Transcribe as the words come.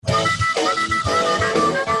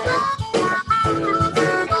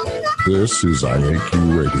This is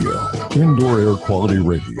IAQ Radio, Indoor Air Quality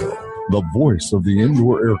Radio, the voice of the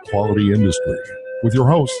indoor air quality industry, with your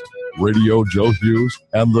host, Radio Joe Hughes,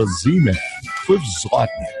 and the Z-Man, Cliff Zlotnick.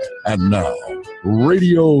 And now,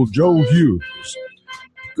 Radio Joe Hughes.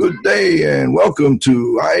 Good day and welcome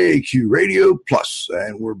to IAQ Radio Plus.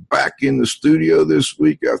 And we're back in the studio this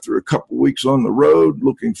week after a couple weeks on the road.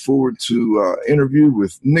 Looking forward to interview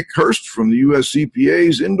with Nick Hurst from the US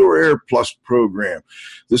EPA's Indoor Air Plus program.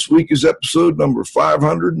 This week is episode number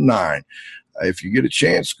 509. If you get a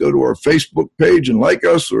chance, go to our Facebook page and like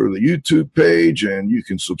us, or the YouTube page, and you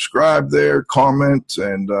can subscribe there, comment,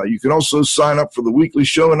 and you can also sign up for the weekly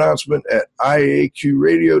show announcement at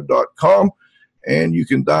iaqradio.com. And you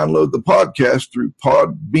can download the podcast through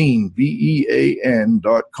Podbean,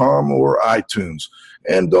 BEAN.com, or iTunes.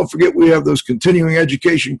 And don't forget, we have those continuing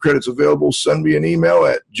education credits available. Send me an email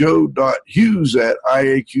at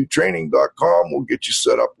joe.hughes@iaqtraining.com. We'll get you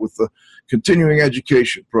set up with the continuing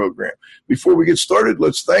education program. Before we get started,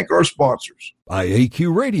 let's thank our sponsors.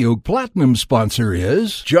 IAQ Radio Platinum sponsor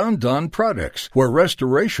is John Don Products, where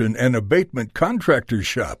restoration and abatement contractors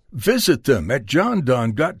shop. Visit them at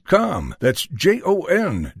jondon.com. That's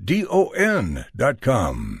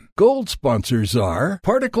JONDON.com. Gold sponsors are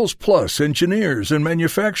Particles Plus Engineers and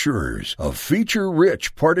Manufacturers of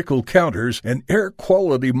feature-rich particle counters and air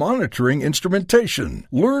quality monitoring instrumentation.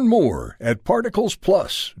 Learn more at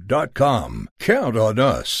particlesplus.com. Count on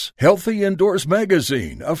us. Healthy Indoors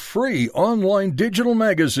Magazine, a free online digital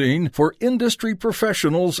magazine for industry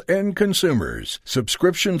professionals and consumers.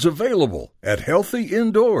 Subscriptions available at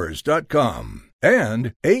healthyindoors.com.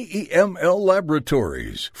 And AEML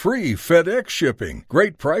Laboratories, free FedEx shipping,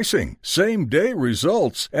 great pricing, same-day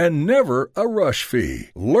results, and never a rush fee.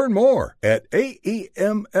 Learn more at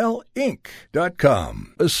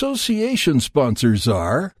AEMLinc.com. Association sponsors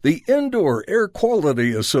are the Indoor Air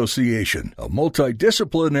Quality Association, a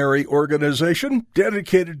multidisciplinary organization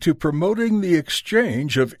dedicated to promoting the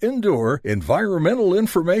exchange of indoor environmental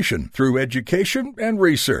information through education and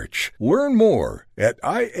research. Learn more at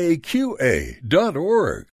IAQA.org.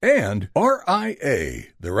 And RIA,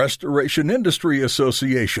 the Restoration Industry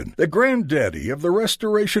Association, the granddaddy of the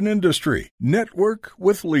restoration industry. Network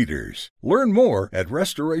with leaders. Learn more at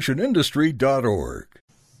restorationindustry.org.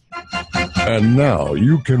 And now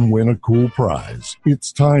you can win a cool prize.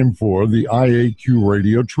 It's time for the IAQ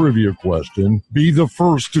Radio Trivia question. Be the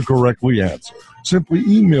first to correctly answer. Simply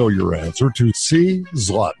email your answer to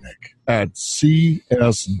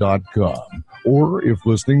czlotnick@cs.com. Or if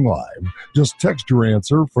listening live, just text your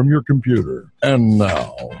answer from your computer. And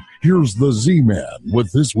now, here's the Z-Man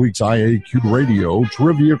with this week's IAQ Radio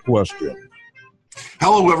Trivia question.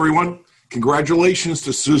 Hello, everyone. Congratulations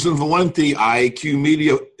to Susan Valenti, IAQ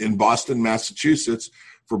Media in Boston, Massachusetts,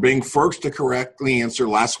 for being first to correctly answer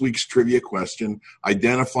last week's trivia question,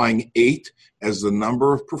 identifying 8 as the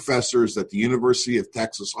number of professors that the University of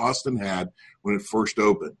Texas Austin had when it first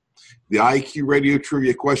opened. The IAQ Radio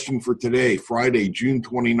Trivia question for today, Friday, June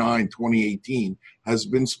 29, 2018, has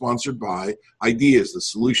been sponsored by Ideas, the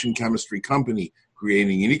solution chemistry company,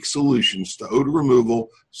 creating unique solutions to odor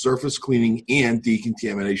removal, surface cleaning, and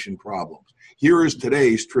decontamination problems. Here is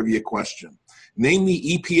today's trivia question. Name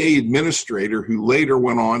the EPA administrator who later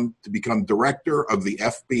went on to become director of the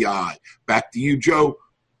FBI. Back to you, Joe.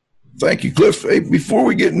 Thank you, Cliff. Hey, before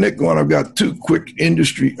we get Nick on, I've got 2 quick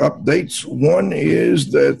industry updates. One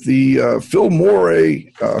is that the Phil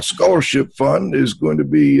Morey Scholarship Fund is going to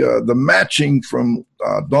be the matching from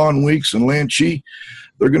Don Weeks and Lan Chi.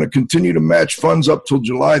 They're going to continue to match funds up till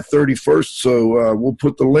July 31st, so we'll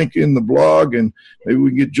put the link in the blog, and maybe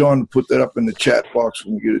we can get John to put that up in the chat box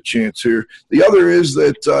when we get a chance here. The other is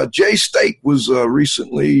that Jay Stake was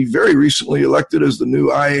very recently elected as the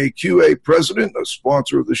new IAQA president, a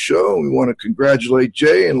sponsor of the show. We want to congratulate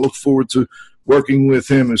Jay and look forward to working with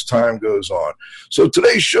him as time goes on. So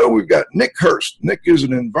today's show, we've got Nick Hurst. Nick is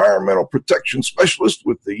an environmental protection specialist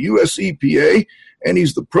with the US EPA, and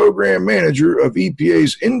he's the program manager of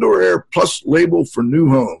EPA's Indoor Air Plus label for new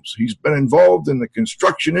homes. He's been involved in the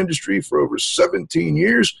construction industry for over 17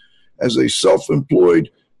 years as a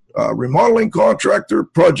self-employed remodeling contractor,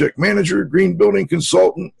 project manager, green building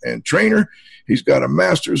consultant, and trainer. He's got a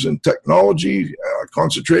master's in technology,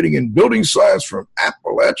 concentrating in building science from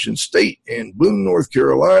Appalachian State in Boone, North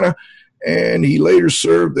Carolina. And he later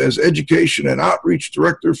served as education and outreach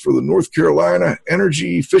director for the North Carolina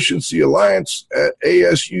Energy Efficiency Alliance at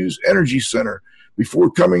ASU's Energy Center.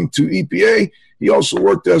 Before coming to EPA, he also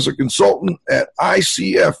worked as a consultant at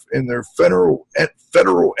ICF in their federal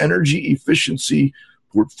energy efficiency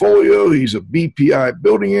portfolio. He's a BPI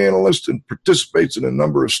building analyst and participates in a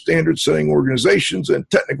number of standard-setting organizations and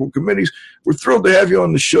technical committees. We're thrilled to have you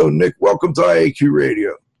on the show, Nick. Welcome to IAQ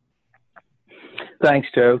Radio. Thanks,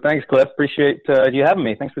 Joe. Thanks, Cliff. Appreciate you having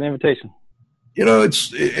me. Thanks for the invitation. You know,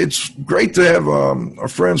 it's great to have our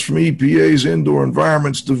friends from EPA's Indoor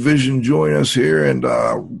Environments Division join us here, and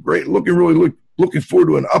looking forward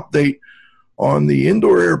to an update on the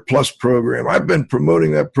Indoor Air Plus program. I've been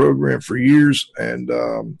promoting that program for years, and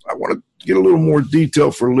I want to get a little more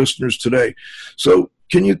detail for listeners today. So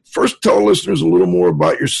can you first tell listeners a little more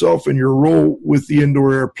about yourself and your role with the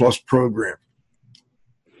Indoor Air Plus program?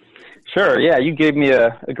 Sure. Yeah, you gave me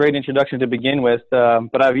a great introduction to begin with.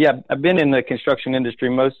 But I've been in the construction industry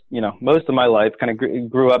most of my life. Kind of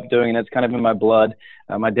grew up doing it. It's kind of in my blood.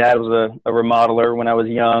 My dad was a remodeler when I was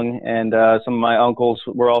young, and some of my uncles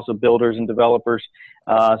were also builders and developers.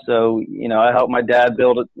 So I helped my dad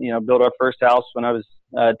build our first house when I was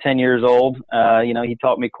 10 years old. He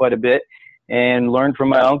taught me quite a bit and learned from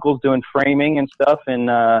my uncles doing framing and stuff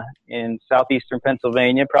in southeastern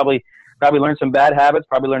Pennsylvania. Probably learned some bad habits,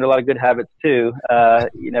 probably learned a lot of good habits too.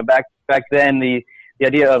 Back then, the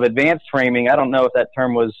idea of advanced framing, I don't know if that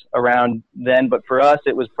term was around then, but for us,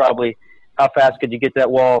 it was probably how fast could you get that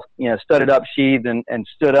wall, studded up, sheathed, and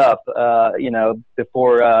stood up,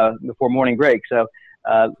 before morning break. So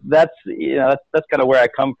that's kind of where I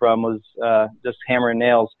come from, was just hammering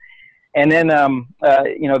nails. And then,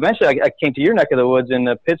 eventually I came to your neck of the woods in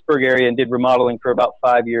the Pittsburgh area and did remodeling for about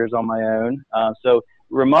 5 years on my own. So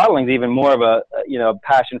remodeling is even more of a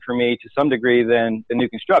passion for me to some degree than the new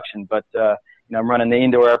construction. But I'm running the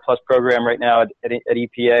Indoor Air Plus program right now at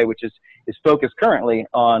EPA, which is focused currently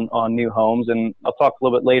on new homes, and I'll talk a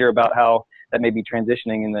little bit later about how that may be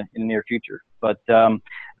transitioning in the near future. But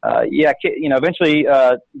eventually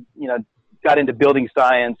got into building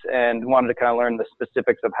science and wanted to kind of learn the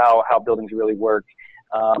specifics of how buildings really work,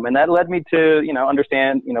 and that led me to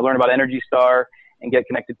understand, learn about Energy Star and get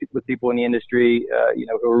connected with people in the industry,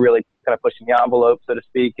 who were really kind of pushing the envelope, so to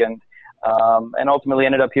speak, and ultimately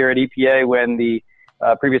ended up here at EPA when the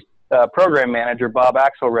previous program manager, Bob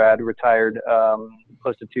Axelrad, retired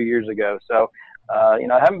close to 2 years ago. So, I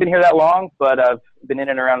haven't been here that long, but I've been in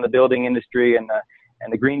and around the building industry and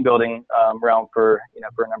the green building realm for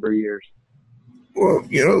a number of years. Well,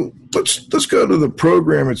 let's go to the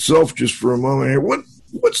program itself just for a moment here.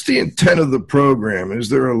 What's the intent of the program? Is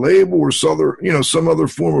there a label or some other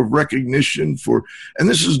form of recognition for, and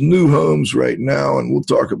this is new homes right now, and we'll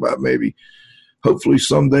talk about hopefully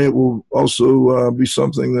someday it will also be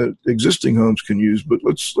something that existing homes can use, but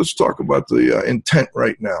let's talk about the intent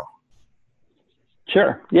right now.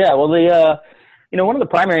 Sure. Yeah. Well, one of the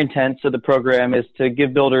primary intents of the program is to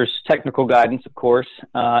give builders technical guidance, of course,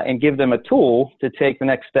 and give them a tool to take the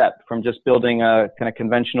next step from just building a kind of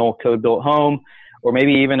conventional code-built home, or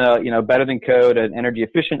maybe even a better than code, an energy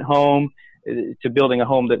efficient home, to building a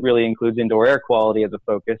home that really includes indoor air quality as a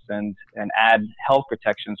focus and add health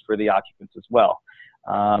protections for the occupants as well.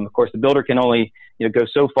 Of course, the builder can only go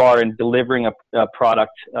so far in delivering a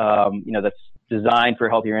product that's designed for a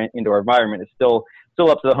healthier indoor environment. It's still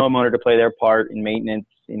up to the homeowner to play their part in maintenance,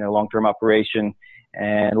 long-term operation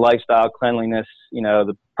and lifestyle, cleanliness,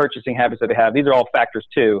 the purchasing habits that they have. These are all factors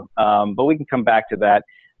too, but we can come back to that.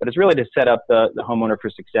 But it's really to set up the homeowner for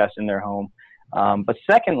success in their home. But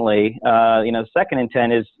secondly, the second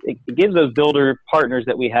intent is it gives those builder partners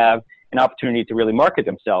that we have an opportunity to really market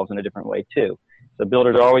themselves in a different way too. So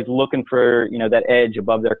builders are always looking for, that edge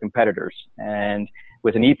above their competitors. And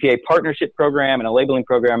with an EPA partnership program and a labeling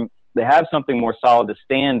program, they have something more solid to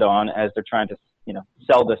stand on as they're trying to,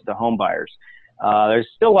 sell this to home buyers. There's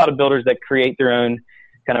still a lot of builders that create their own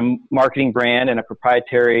kind of marketing brand and a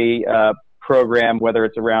proprietary program, whether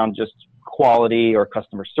it's around just quality or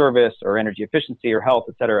customer service or energy efficiency or health,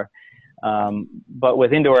 et cetera. But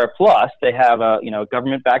with Indoor Air Plus, they have a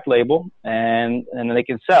government-backed label, and they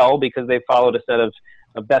can sell because they followed a set of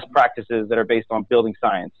best practices that are based on building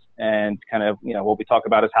science and kind of what we talk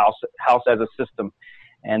about as house as a system.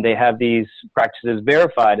 And they have these practices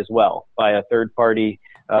verified as well by a third-party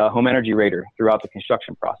home energy rater throughout the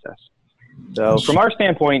construction process. So from our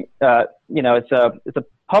standpoint, it's a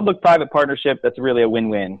public-private partnership that's really a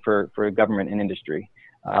win-win for government and industry.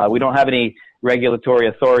 We don't have any regulatory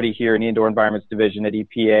authority here in the Indoor Environments Division at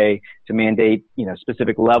EPA to mandate,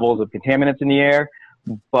 specific levels of contaminants in the air,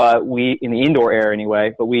 but in the indoor air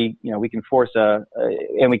anyway, but we can force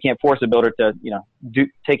and we can't force a builder to,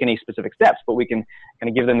 take any specific steps, but we can kind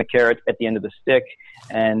of give them the carrot at the end of the stick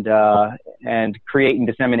and create and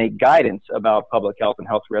disseminate guidance about public health and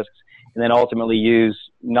health risks, and then ultimately use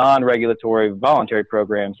non-regulatory voluntary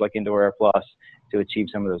programs like Indoor Air Plus to achieve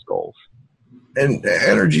some of those goals. And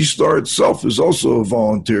Energy Star itself is also a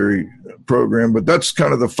voluntary program, but that's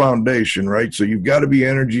kind of the foundation, right? So you've got to be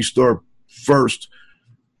Energy Star first.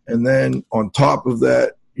 And then on top of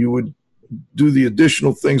that, you would do the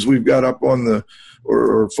additional things we've got up on the,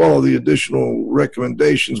 or follow the additional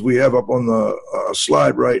recommendations we have up on the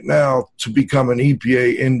slide right now to become an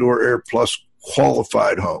EPA Indoor Air Plus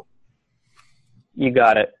qualified home. You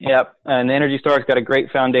got it. Yep. And Energy Star's got a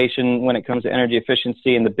great foundation when it comes to energy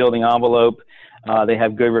efficiency in the building envelope. They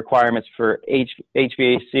have good requirements for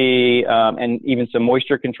HVAC and even some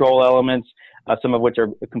moisture control elements, some of which are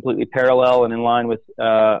completely parallel and in line with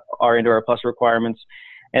our Indoor Air Plus requirements.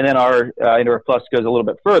 And then our Indoor Air Plus goes a little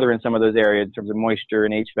bit further in some of those areas in terms of moisture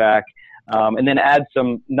and HVAC, and then add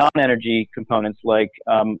some non-energy components like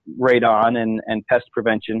radon and pest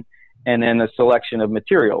prevention, and then a selection of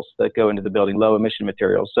materials that go into the building, low emission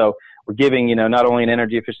materials. So we're giving, not only an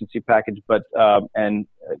energy efficiency package, but and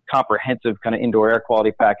a comprehensive kind of indoor air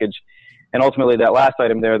quality package. And ultimately that last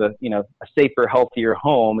item there, a safer, healthier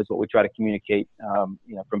home is what we try to communicate,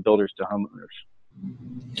 from builders to homeowners.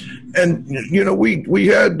 And, we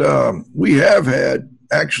have had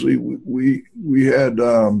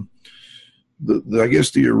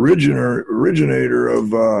the originator of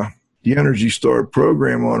the Energy Star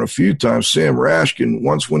program on a few times, Sam Rashkin,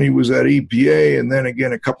 once when he was at EPA, and then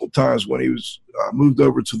again a couple times when he was moved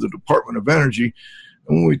over to the Department of Energy.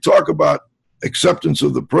 And when we talk about acceptance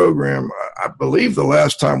of the program, I believe the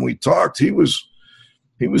last time we talked, he was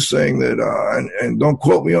saying that, and don't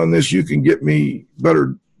quote me on this, you can get me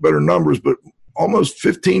better numbers, but almost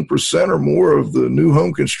 15% or more of the new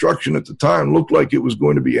home construction at the time looked like it was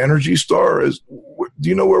going to be Energy Star. Do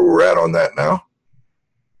you know where we're at on that now?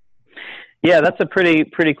 Yeah, that's a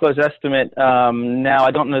pretty close estimate. Now, I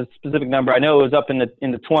don't know the specific number. I know it was up in the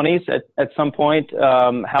 20s at some point.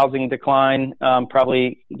 Housing decline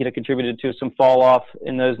probably contributed to some fall off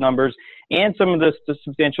in those numbers, and some of the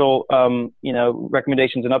substantial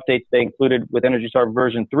recommendations and updates they included with Energy Star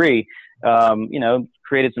version 3.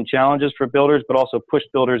 Created some challenges for builders, but also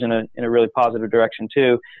pushed builders in a really positive direction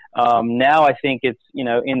too. Now I think it's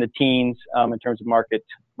in the teens in terms of market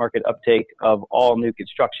uptake of all new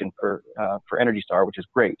construction for Energy Star, which is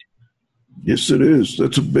great. Yes, it is.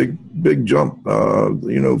 That's a big jump.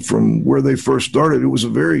 From where they first started, it was a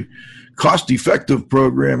very cost-effective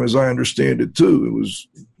program, as I understand it too.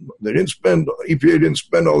 EPA didn't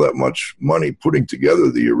spend all that much money putting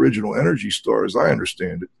together the original Energy Star, as I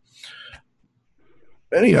understand it.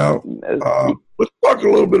 Anyhow, let's talk a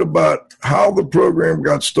little bit about how the program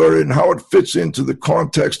got started and how it fits into the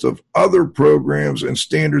context of other programs and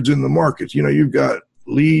standards in the market. You've got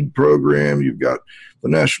LEED program, you've got the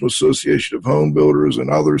National Association of Home Builders and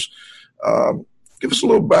others. Give us a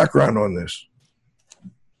little background on this.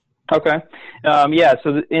 Okay.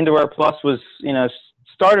 So the Indoor Air Plus was,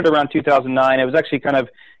 started around 2009. It was actually kind of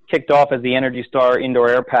kicked off as the Energy Star Indoor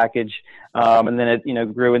Air Package, and then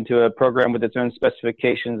it grew into a program with its own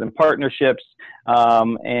specifications and partnerships.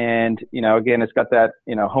 And again, it's got that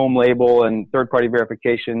home label and third-party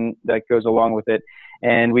verification that goes along with it.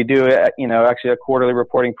 And we do actually a quarterly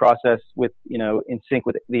reporting process with in sync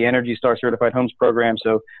with the Energy Star Certified Homes program.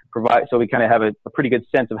 So we kind of have a pretty good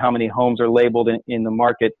sense of how many homes are labeled in the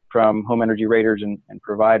market from home energy raters and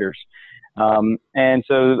providers. And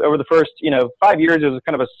so over the first, 5 years, it was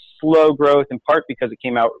kind of a slow growth, in part because it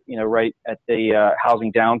came out, right at the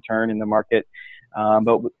housing downturn in the market.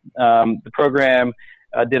 But the program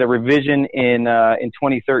did a revision in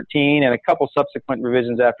 2013 and a couple subsequent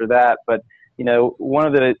revisions after that. But, one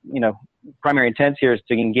of the, primary intents here is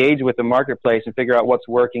to engage with the marketplace and figure out what's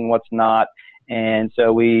working, what's not. And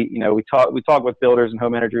so we talk with builders and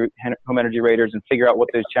home energy raters and figure out what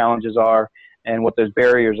those challenges are and what those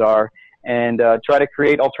barriers are, and try to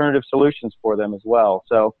create alternative solutions for them as well.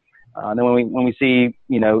 So then when we see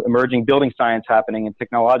emerging building science happening and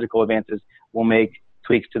technological advances, we'll make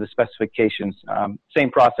tweaks to the specifications.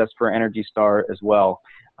 Same process for Energy Star as well.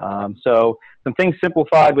 So some things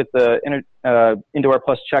simplified with the Indoor Air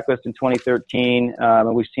Plus checklist in 2013.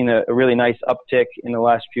 And we've seen a really nice uptick in the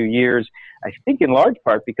last few years, I think in large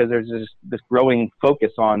part because there's this growing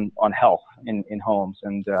focus on health in homes.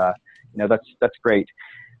 And, that's great.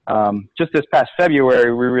 Just this past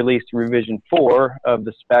February, we released revision 4 of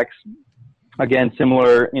the specs. Again,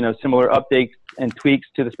 similar updates and tweaks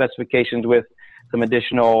to the specifications with some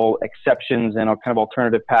additional exceptions and kind of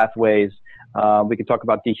alternative pathways. We can talk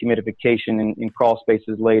about dehumidification in crawl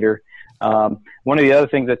spaces later. One of the other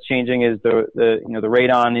things that's changing is the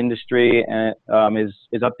radon industry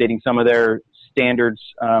is updating some of their standards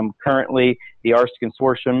currently. The ARST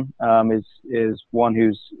Consortium is one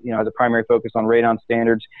who's has a primary focus on radon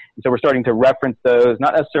standards, and so we're starting to reference those,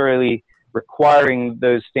 not necessarily requiring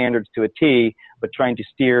those standards to a T, but trying to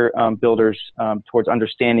steer builders towards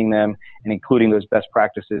understanding them and including those best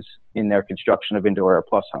practices in their construction of Indoor Air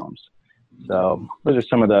Plus homes. So those are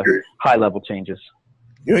some of the high-level changes.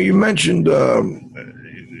 You mentioned,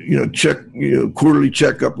 quarterly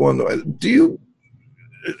checkup on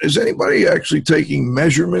is anybody actually taking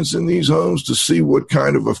measurements in these homes to see what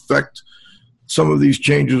kind of effect some of these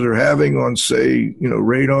changes are having on, say,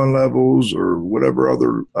 radon levels or whatever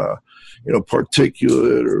other,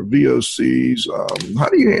 particulate or VOCs? How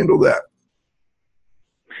do you handle that?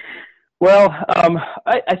 Well,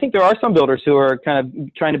 I think there are some builders who are kind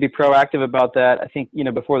of trying to be proactive about that. I think,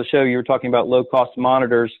 before the show, you were talking about low-cost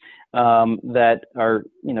monitors that are,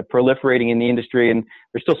 proliferating in the industry. And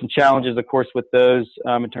there's still some challenges, of course, with those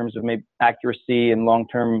in terms of maybe accuracy and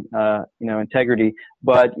long-term, integrity.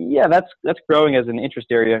 But, yeah, that's growing as an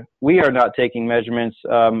interest area. We are not taking measurements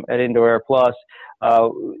at Indoor Air Plus.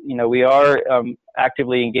 We are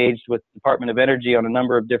actively engaged with the Department of Energy on a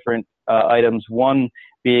number of different items, one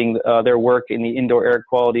being their work in the indoor air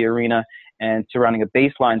quality arena and surrounding a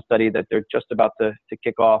baseline study that they're just about to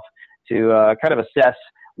kick off to kind of assess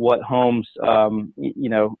what homes,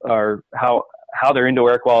 are how their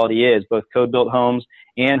indoor air quality is, both code-built homes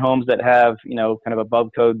and homes that have, kind of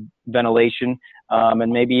above code ventilation,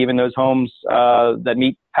 and maybe even those homes that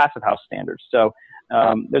meet passive house standards. So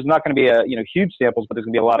there's not going to be huge samples, but there's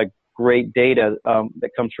going to be a lot of great data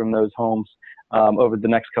that comes from those homes over the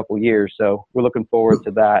next couple of years. So we're looking forward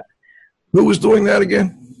to that. Who was doing that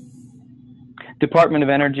again? Department of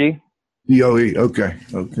Energy. DOE. Okay.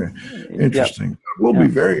 Interesting. Yep. Will be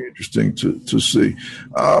very interesting to see.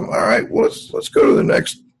 All right. Well, let's go to the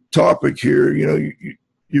next topic here.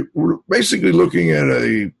 We're basically looking at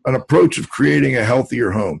an approach of creating a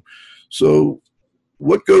healthier home. So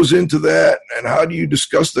what goes into that, and how do you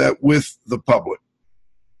discuss that with the public?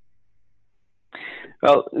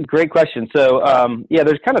 Well, great question. So,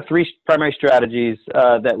 there's kind of three primary strategies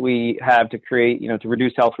that we have to create, to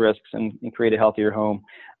reduce health risks and create a healthier home.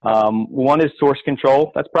 One is source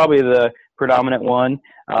control. That's probably the predominant one.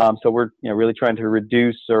 So we're, really trying to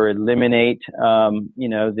reduce or eliminate,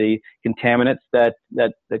 the contaminants that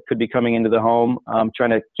could be coming into the home, trying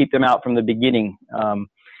to keep them out from the beginning.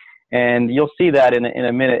 And you'll see that in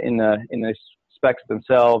a minute in the specs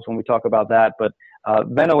themselves when we talk about that. But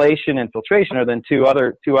ventilation and filtration are then two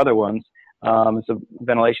other ones. So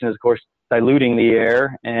ventilation is, of course, diluting the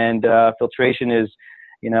air, and filtration is,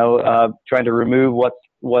 trying to remove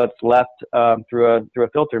what's left through a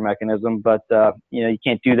filter mechanism. But you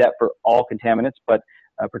can't do that for all contaminants. But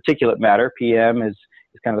particulate matter (PM) is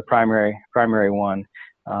kind of the primary one.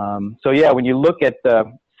 When you look at the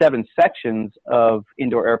 7 sections of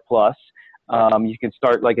Indoor Air Plus, you can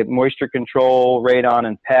start like at moisture control, radon,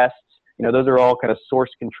 and pests. Those are all kind of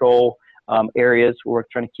source control areas where we're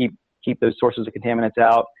trying to keep those sources of contaminants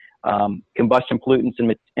out. Combustion pollutants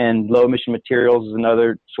and low emission materials is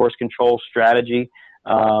another source control strategy.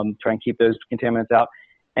 Try and keep those contaminants out.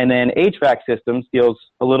 And then HVAC systems deals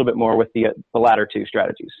a little bit more with the latter two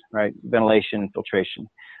strategies, right? Ventilation and filtration.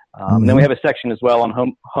 And then we have a section as well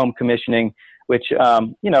on home commissioning, which is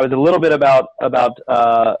a little bit about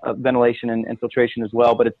ventilation and filtration as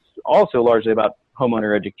well, but it's also largely about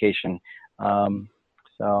homeowner education.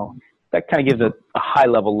 So that kind of gives a high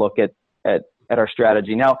level look at our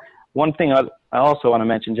strategy. Now, one thing I also want to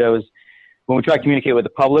mention, Joe, is when we try to communicate with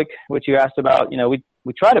the public, which you asked about,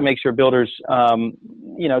 we try to make sure builders,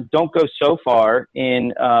 don't go so far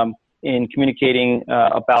in communicating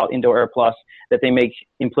about Indoor Air Plus that they make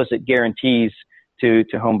implicit guarantees to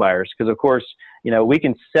home buyers. Because, of course, we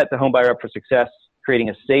can set the home buyer up for success, creating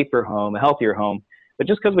a safer home, a healthier home. But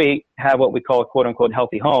just because we have what we call a quote-unquote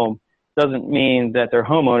healthy home doesn't mean that their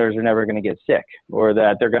homeowners are never going to get sick or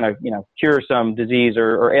that they're going to, cure some disease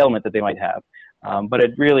or ailment that they might have. But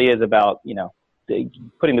it really is about,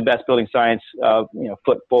 putting the best building science,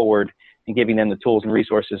 foot forward and giving them the tools and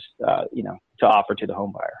resources, to offer to the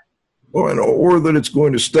home buyer. Or that it's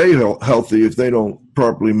going to stay healthy if they don't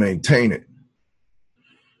properly maintain it.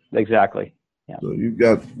 Exactly. Yeah. So you've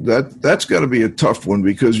got that's got to be a tough one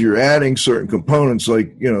because you're adding certain components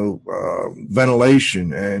like,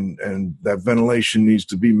 ventilation and that ventilation needs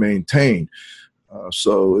to be maintained.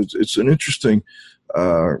 So it's an interesting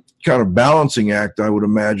kind of balancing act, I would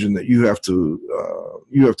imagine, that you have to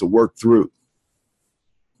work through.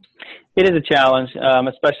 It is a challenge,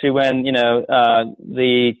 especially when,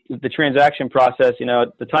 the transaction process,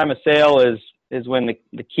 at the time of sale is is when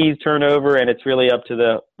the keys turn over, and it's really up to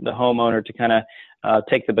the homeowner to kind of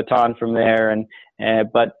take the baton from there.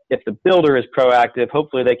 But if the builder is proactive,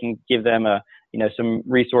 hopefully they can give them some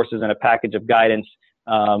resources and a package of guidance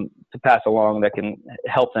to pass along that can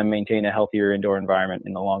help them maintain a healthier indoor environment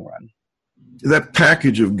in the long run. That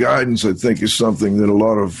package of guidance, I think, is something that a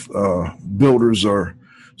lot of builders are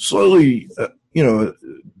slowly,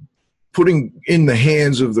 putting in the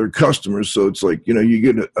hands of their customers. So it's like, you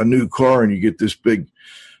get a new car and you get this big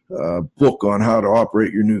book on how to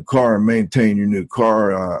operate your new car and maintain your new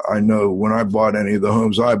car. I know when I bought any of the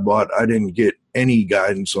homes I bought, I didn't get any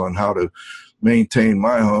guidance on how to maintain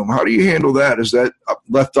my home. How do you handle that? Is that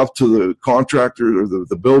left up to the contractor or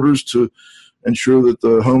the builders to ensure that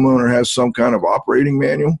the homeowner has some kind of operating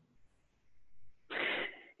manual?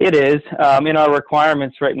 It is. In our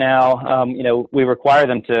requirements right now, we require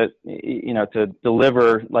them to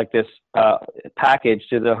deliver like this package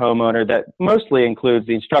to the homeowner that mostly includes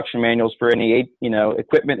the instruction manuals for any,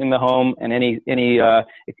 equipment in the home and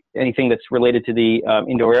anything that's related to the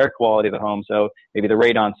indoor air quality of the home. So maybe the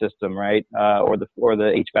radon system, right, or the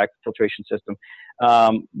HVAC filtration system.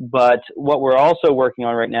 But what we're also working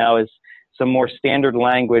on right now is some more standard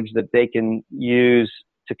language that they can use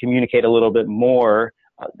to communicate a little bit more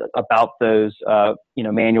about those,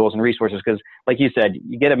 manuals and resources. Because like you said,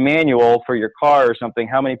 you get a manual for your car or something.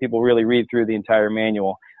 How many people really read through the entire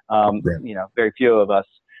manual? Very few of us.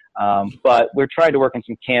 But we're trying to work on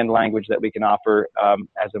some canned language that we can offer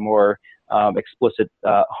as a more explicit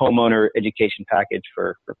homeowner education package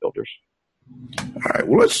for builders. All right.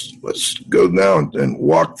 Well, let's go now and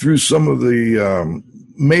walk through some of the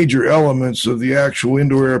major elements of the actual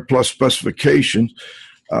Indoor Air Plus specifications.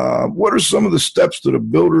 What are some of the steps that a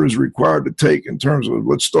builder is required to take in terms of,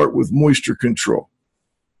 let's start with moisture control?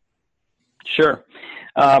 Sure.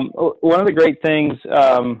 One of the great things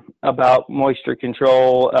about moisture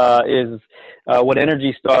control is what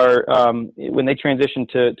Energy Star, when they transitioned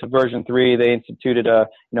to version 3, they instituted a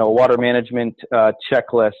water management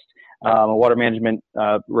checklist, water management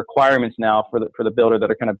requirements now for the builder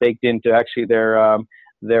that are kind of baked into actually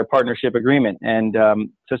their partnership agreement. And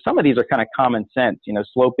so some of these are kind of common sense,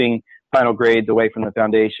 sloping final grades away from the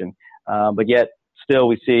foundation. But yet still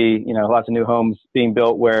we see, lots of new homes being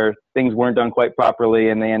built where things weren't done quite properly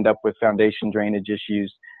and they end up with foundation drainage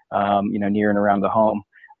issues, near and around the home.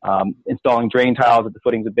 Installing drain tiles at the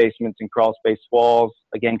footings of basements and crawl space walls,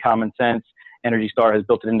 again, common sense. Energy Star has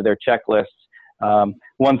built it into their checklists.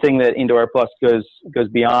 One thing that Indoor Air Plus goes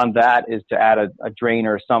beyond that is to add a drain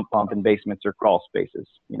or a sump pump in basements or crawl spaces,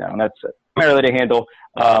 and that's primarily to handle,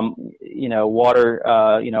 water,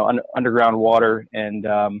 underground water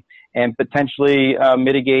and potentially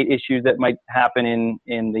mitigate issues that might happen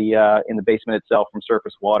in the basement itself from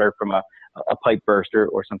surface water from a pipe burst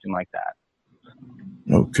or something like that.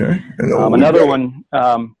 Okay. Another one.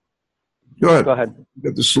 Go ahead.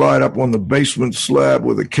 Got the slide up on the basement slab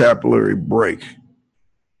with a capillary break.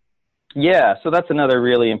 Yeah, so that's another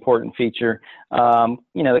really important feature.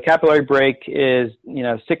 The capillary break is,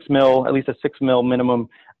 6 mil, at least a 6 mil minimum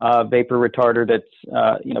vapor retarder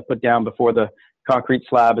that's, put down before the concrete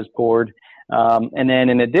slab is poured. And then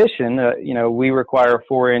in addition, we require a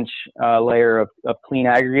 4-inch layer of clean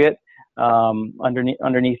aggregate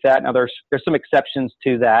underneath that. Now there's some exceptions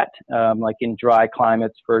to that, like in dry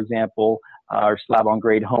climates, for example, or slab on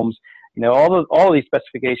grade homes. All of these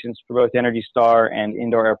specifications for both Energy Star and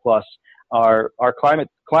Indoor Air Plus are climate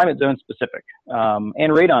zone specific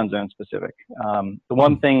and radon zone specific. The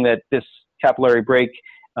one thing that this capillary break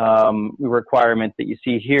requirement that you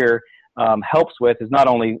see here helps with is not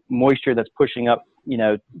only moisture that's pushing up,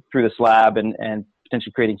 through the slab and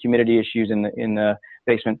potentially creating humidity issues in the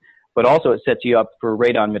basement, but also it sets you up for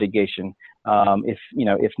radon mitigation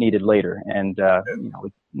if needed later. And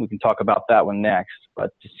we can talk about that one next.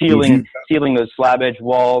 But sealing those slab edge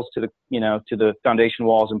walls to the foundation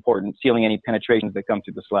wall is important. Sealing any penetrations that come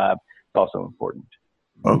through the slab is also important.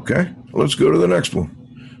 Okay, let's go to the next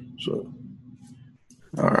one. So,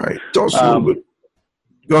 all right, tell us a little bit.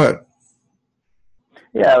 Go ahead.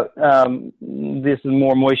 Yeah, this is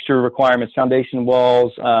more moisture requirements, foundation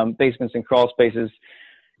walls, basements and crawl spaces.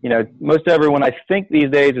 Most everyone, I think these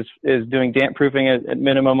days is doing damp proofing at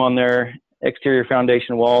minimum on their exterior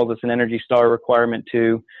foundation walls. It's an Energy Star requirement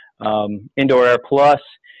too. Indoor Air Plus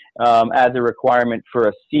adds a requirement for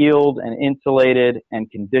a sealed and insulated and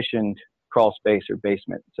conditioned crawl space or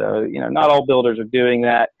basement. So, not all builders are doing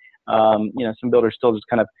that. Some builders still just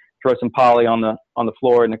kind of throw some poly on the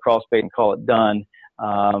floor in the crawl space and call it done.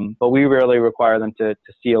 But we rarely require them to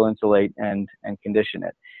seal, insulate, and condition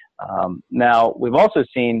it. Now, we've also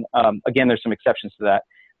seen, again, there's some exceptions to that,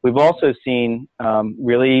 we've also seen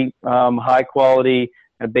really high quality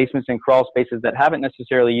basements and crawl spaces that haven't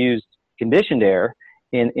necessarily used conditioned air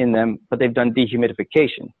in them, but they've done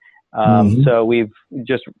dehumidification. So we've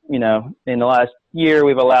just, in the last year,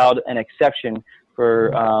 we've allowed an exception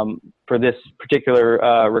for this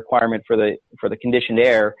particular requirement for the conditioned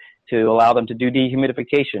air to allow them to do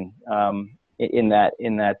dehumidification in that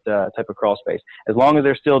type of crawl space. As long as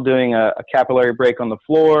they're still doing a capillary break on the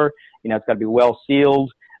floor, it's got to be well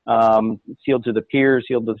sealed, sealed to the piers,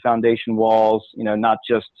 sealed to the foundation walls, not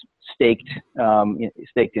just staked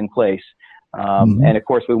in place. And of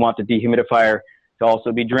course, we want the dehumidifier to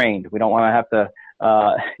also be drained. We don't want to have to,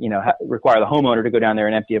 require the homeowner to go down there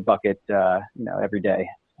and empty a bucket, every day.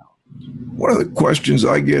 One of the questions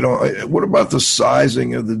I get what about the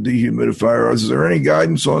sizing of the dehumidifier? Is there any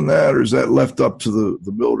guidance on that, or is that left up to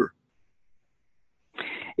the builder?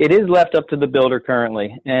 It is left up to the builder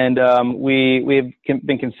currently, and we've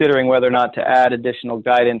been considering whether or not to add additional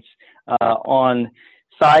guidance on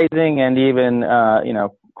sizing and even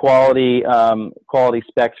quality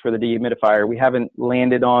specs for the dehumidifier. We haven't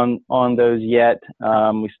landed on those yet.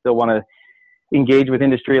 We still want to engage with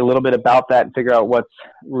industry a little bit about that and figure out what's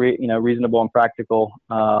reasonable and practical.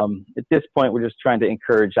 At this point, we're just trying to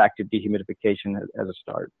encourage active dehumidification as a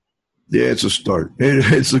start. Yeah, it's a start.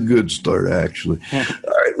 It's a good start, actually. All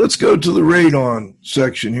right, let's go to the radon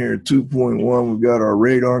section here, 2.1. We've got our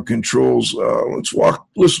radon controls. Let's walk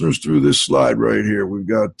listeners through this slide right here. We've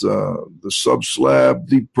got the sub-slab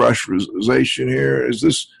depressurization here. Is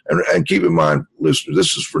this, and keep in mind, listeners,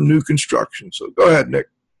 this is for new construction. So go ahead, Nick.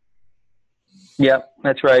 Yeah,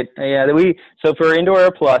 that's right. Yeah, so for Indoor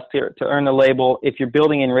Air Plus to earn the label, if you're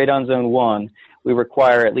building in Radon Zone 1, we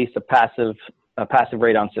require at least a passive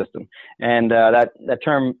radon system. And that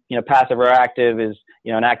term, passive or active is,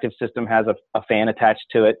 an active system has a fan attached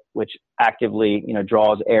to it, which actively,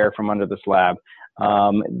 draws air from under the slab.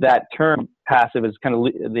 That term passive is kind of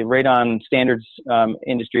the radon standards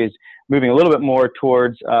industry is moving a little bit more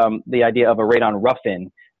towards the idea of a radon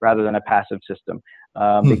rough-in rather than a passive system,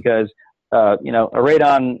 because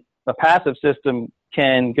a passive system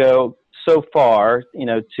can go so far,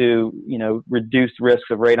 to reduce risks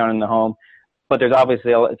of radon in the home. But there's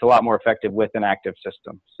obviously it's a lot more effective with an active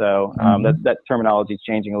system. So that terminology is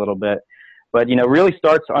changing a little bit. But really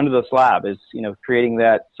starts under the slab is creating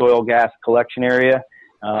that soil gas collection area,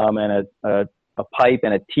 and a pipe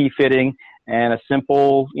and a T-fitting and a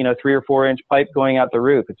simple 3 or 4 inch pipe going out the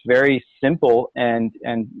roof. It's very simple and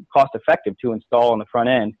cost effective to install on the front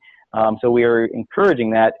end. So we are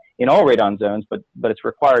encouraging that in all radon zones, but it's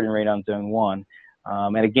required in Radon Zone 1.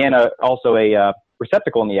 And again, also a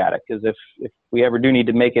receptacle in the attic, because if we ever do need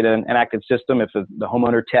to make it an active system, if the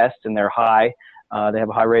homeowner tests and they're high, they have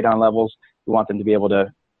high radon levels, we want them to be able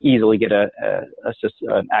to easily get an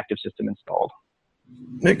active system installed.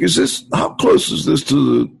 Nick, how close is this to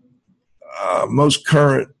the most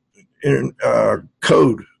current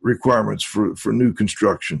code requirements for new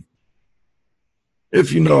construction?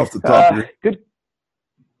 If you know off the top of your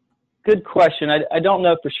Good question. I don't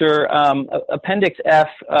know for sure. Appendix F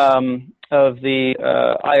of the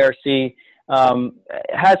IRC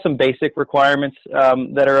has some basic requirements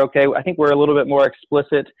that are okay. I think we're a little bit more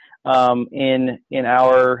explicit in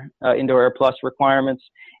our Indoor Air Plus requirements,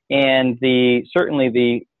 and certainly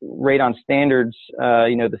the radon standards.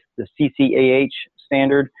 The CCAH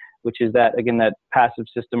standard, which is that passive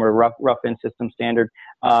system or rough-in system standard,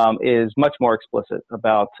 is much more explicit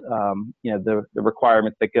about the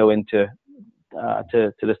requirements that go into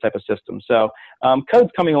to this type of system. So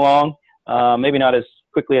code's coming along, maybe not as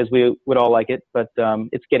quickly as we would all like it, but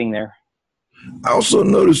it's getting there. I also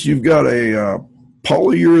noticed you've got a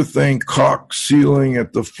polyurethane caulk ceiling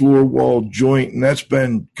at the floor wall joint, and that's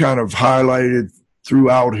been kind of highlighted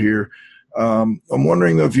throughout here. I'm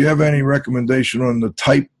wondering though if you have any recommendation on the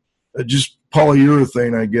type. Just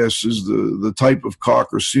polyurethane, I guess, is the type of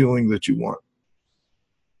caulk or ceiling that you want.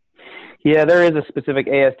 Yeah, there is a specific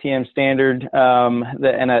ASTM standard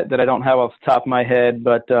that I don't have off the top of my head,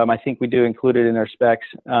 but I think we do include it in our specs.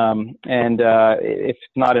 And if it's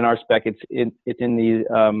not in our spec, it's in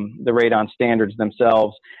the radon standards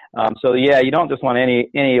themselves. So yeah, you don't just want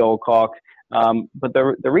any old caulk. But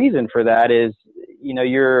the reason for that is,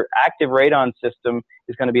 your active radon system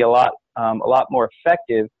is going to be a lot more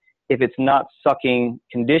effective if it's not sucking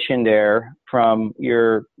conditioned air from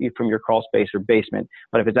your crawl space or basement,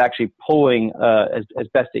 but if it's actually pulling as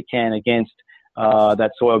best it can against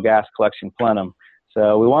that soil gas collection plenum.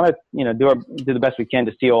 So we want to do the best we can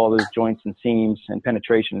to seal all those joints and seams and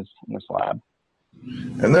penetrations in the slab.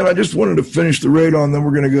 And then I just wanted to finish the radon, then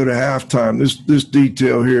we're going to go to halftime. This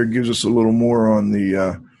detail here gives us a little more on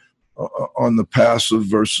the on the passive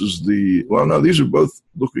versus the, well, no, these are both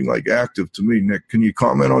looking like active to me. Nick, can you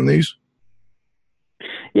comment on these?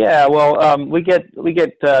 Yeah, well, we get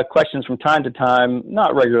questions from time to time,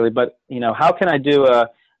 not regularly, but how can I do an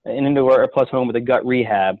indoor air plus home with a gut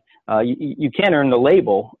rehab? You can earn the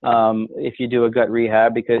label if you do a gut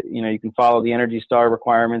rehab, because you can follow the Energy Star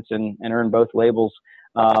requirements and earn both labels.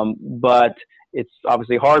 But it's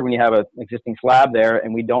obviously hard when you have an existing slab there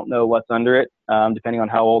and we don't know what's under it, depending on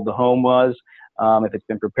how old the home was, if it's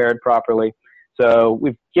been prepared properly. So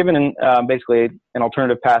we've given basically an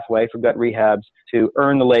alternative pathway for gut rehabs to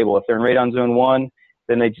earn the label. If they're in Radon Zone 1,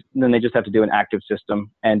 then they just have to do an active system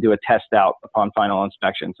and do a test out upon final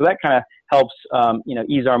inspection. So that kind of helps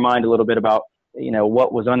ease our mind a little bit about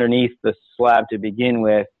what was underneath the slab to begin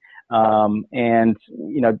with, and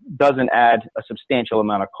doesn't add a substantial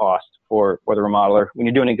amount of cost for the remodeler. When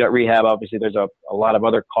you're doing a gut rehab, obviously there's a lot of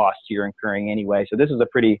other costs you're incurring anyway. So this is a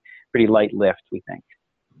pretty light lift, we think.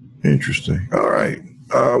 Interesting. All right.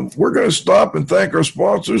 We're going to stop and thank our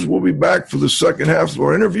sponsors. We'll be back for the second half of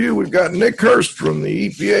our interview. We've got Nick Hurst from the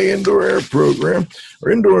EPA Indoor Air Program,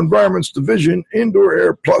 or Indoor Environments Division, Indoor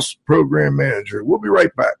Air Plus Program Manager. We'll be right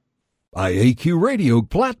back. IAQ Radio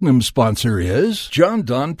Platinum sponsor is John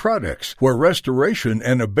Don Products, where restoration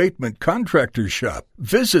and abatement contractors shop.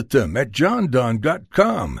 Visit them at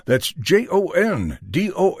jondon.com. That's JONDON.com.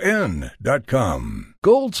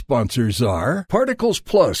 Gold sponsors are Particles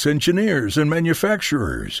Plus Engineers and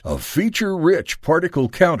Manufacturers of feature-rich particle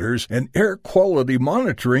counters and air quality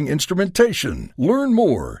monitoring instrumentation. Learn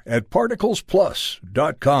more at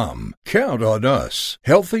particlesplus.com. Count on us.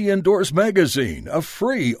 Healthy Indoors Magazine, a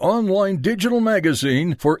free online digital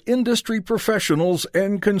magazine for industry professionals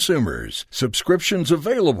and consumers. Subscriptions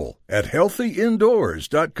available at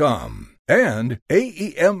healthyindoors.com. And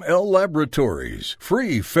AEML Laboratories,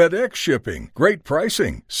 free FedEx shipping, great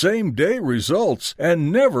pricing, same-day results,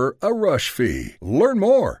 and never a rush fee. Learn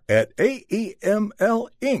more at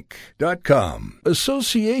AEMLinc.com.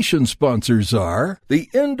 Association sponsors are the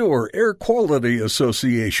Indoor Air Quality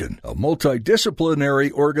Association, a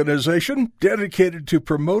multidisciplinary organization dedicated to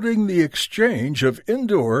promoting the exchange of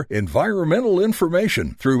indoor environmental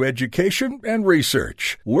information through education and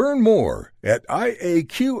research. Learn more at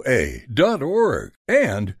IAQA.org.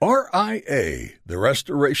 And RIA, the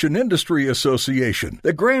Restoration Industry Association,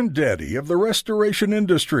 the granddaddy of the restoration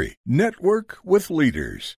industry. Network with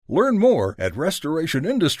leaders. Learn more at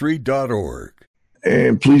restorationindustry.org.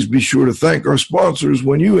 And please be sure to thank our sponsors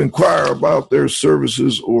when you inquire about their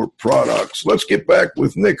services or products. Let's get back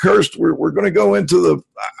with Nick Hurst. We're going to go into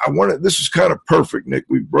this is kind of perfect, Nick.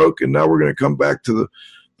 We broke, and now we're going to come back to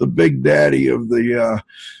the big daddy of the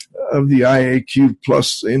IAQ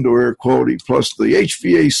plus indoor air quality plus the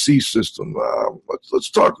HVAC system.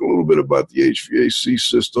 Let's talk a little bit about the HVAC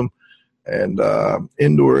system and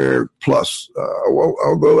indoor air plus.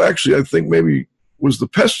 Although actually, I think maybe was the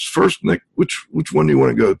pests first, Nick. Which one do you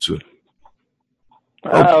want to go to?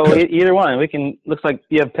 Either one. Looks like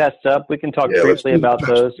you have pests up. We can talk briefly about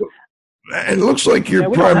those. And it looks like your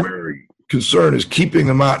primary concern is keeping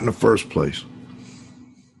them out in the first place.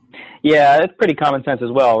 Yeah, it's pretty common sense as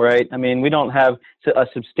well, right? I mean, we don't have a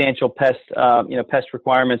substantial pest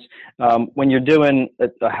requirements. When you're doing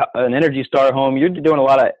an Energy Star home, you're doing a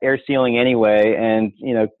lot of air sealing anyway, and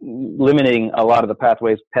limiting a lot of the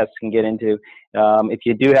pathways pests can get into. If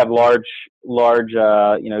you do have large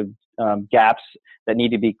gaps that need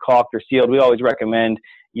to be caulked or sealed, we always recommend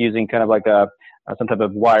using kind of like some type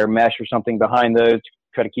of wire mesh or something behind those to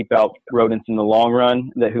try to keep out rodents in the long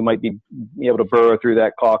run who might be able to burrow through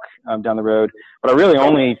that caulk down the road. But our really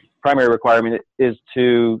only primary requirement is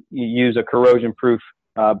to use a corrosion-proof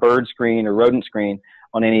bird screen or rodent screen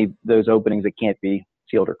on any of those openings that can't be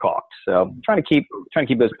sealed or caulked. So trying to keep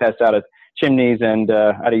those pests out of chimneys and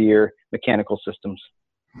out of your mechanical systems.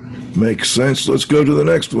 Makes sense. Let's go to the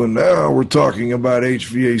next one. Now we're talking about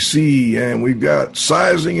HVAC, and we've got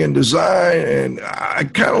sizing and design, and I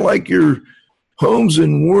kind of like your homes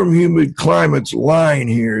in warm, humid climates line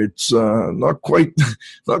here. It's not quite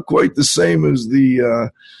the same as the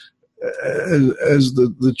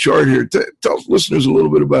chart here. Tell listeners a little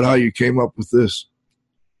bit about how you came up with this.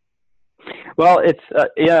 Well, it's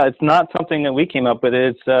not something that we came up with.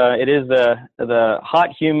 It is the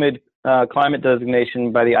hot, humid climate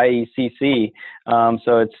designation by the IECC.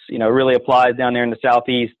 So it's really applies down there in the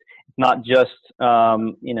southeast. Not just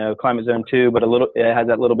climate zone 2, but it has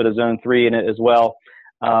that little bit of zone 3 in it as well.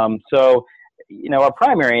 So our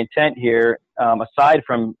primary intent here, aside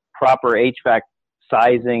from proper HVAC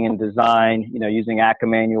sizing and design, using ACCA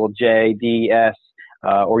Manual J, D, S,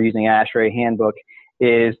 or using ASHRAE handbook,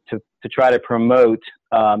 is to try to promote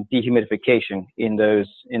dehumidification in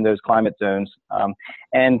those climate zones.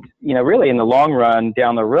 And really in the long run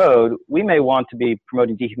down the road, we may want to be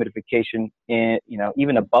promoting dehumidification in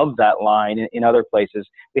even above that line in other places.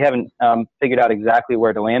 We haven't figured out exactly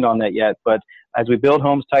where to land on that yet, but as we build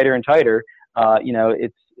homes tighter and tighter,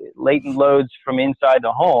 it's latent loads from inside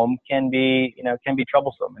the home can be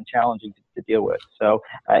troublesome and challenging to deal with. So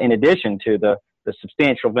in addition to the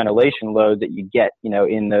substantial ventilation load that you get,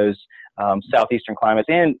 in those southeastern climates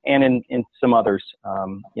and in some others,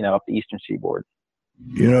 up the eastern seaboard.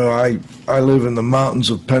 I live in the mountains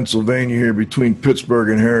of Pennsylvania here between Pittsburgh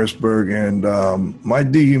and Harrisburg, and my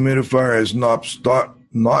dehumidifier has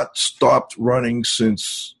not stopped running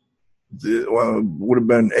since would have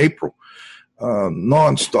been April,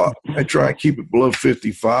 nonstop. I try and keep it below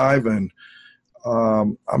 55, and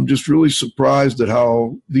I'm just really surprised at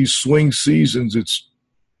how these swing seasons, it's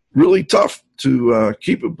really tough to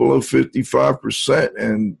keep it below 55%.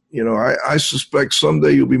 And, I suspect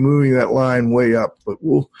someday you'll be moving that line way up, but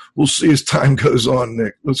we'll see as time goes on,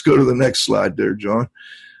 Nick. Let's go to the next slide there, John.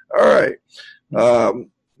 All right.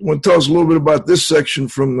 Want to tell us a little bit about this section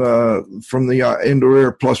from the Indoor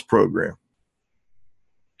Air Plus program?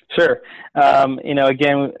 Sure.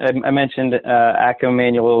 Again, I mentioned ACCO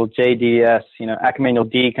Manual JDS. ACCO Manual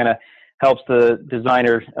D kind of helps the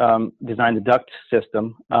designer design the duct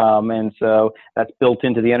system, and so that's built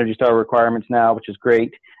into the Energy Star requirements now, which is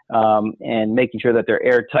great. And making sure that they're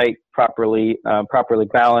airtight, properly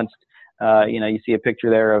balanced. You see a picture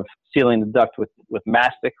there of sealing the duct with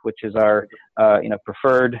mastic, which is our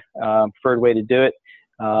preferred way to do it.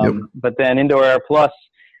 Yep. But then Indoor Air Plus,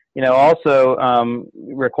 also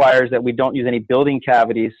requires that we don't use any building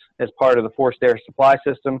cavities as part of the forced air supply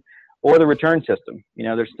system or the return system.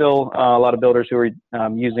 There's still a lot of builders who are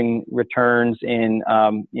using returns in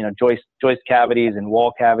joist cavities and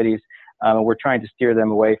wall cavities. We're trying to steer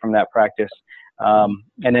them away from that practice.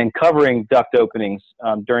 And then covering duct openings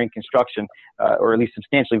during construction, or at least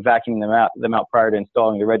substantially vacuuming them out prior to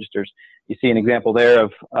installing the registers. You see an example there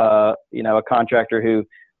of a contractor who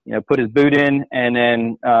put his boot in and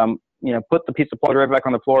then put the piece of plywood right back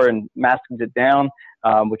on the floor and masked it down,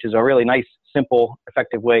 which is a really nice, simple,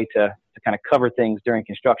 effective way to kind of cover things during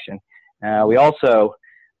construction. We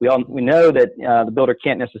know that the builder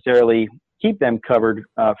can't necessarily keep them covered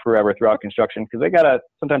forever throughout construction because they got to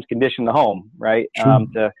sometimes condition the home, right, to kind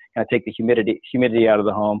of take the humidity out of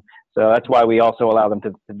the home. So that's why we also allow them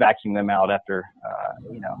to vacuum them out after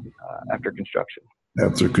construction.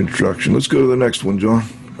 After construction. Let's go to the next one, John.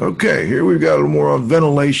 Okay, here we've got a little more on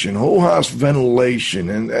ventilation, whole house ventilation.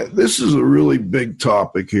 And this is a really big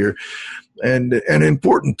topic here and an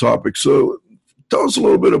important topic. So tell us a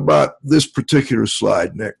little bit about this particular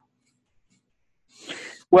slide, Nick.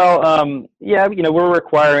 Well, we're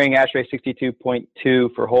requiring ASHRAE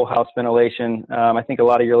 62.2 for whole house ventilation. I think a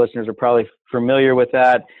lot of your listeners are probably familiar with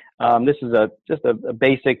that. This is just a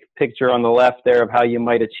basic picture on the left there of how you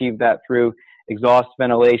might achieve that through exhaust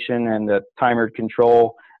ventilation and the timered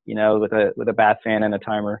control, with a bath fan and a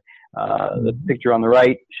timer. The picture on the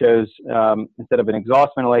right shows instead of an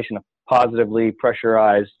exhaust ventilation, a positively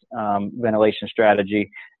pressurized ventilation strategy.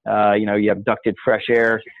 You have ducted fresh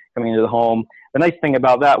air coming into the home. The nice thing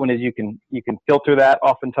about that one is you can filter that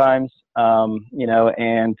oftentimes,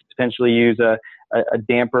 and potentially use a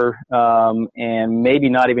damper, and maybe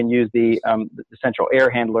not even use the central air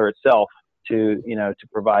handler itself to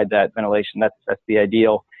provide that ventilation. That's the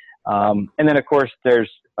ideal. And then of course there's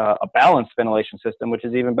a balanced ventilation system, which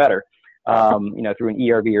is even better, through an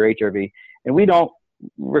ERV or HRV. And we don't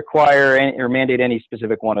require or mandate any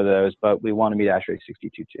specific one of those, but we want to meet ASHRAE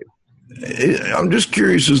 62.2. I'm just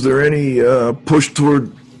curious, is there any push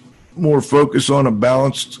toward more focus on a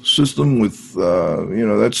balanced system with,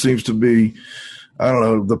 that seems to be,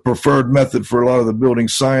 the preferred method for a lot of the building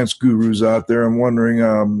science gurus out there. I'm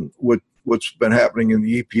wondering what's been happening in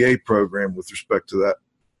the EPA program with respect to that.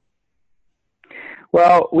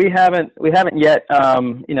 Well, we haven't yet,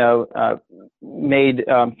 made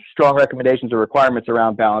strong recommendations or requirements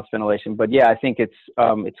around balanced ventilation. But yeah, I think it's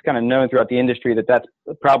kind of known throughout the industry that that's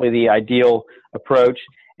probably the ideal approach.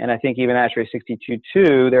 And I think even ASHRAE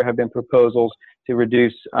 62.2, there have been proposals to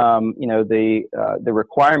reduce, the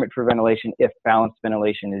requirement for ventilation if balanced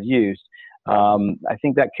ventilation is used. I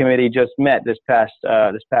think that committee just met this past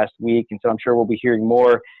week, and so I'm sure we'll be hearing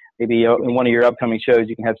more. Maybe in one of your upcoming shows,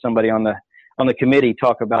 you can have somebody on the committee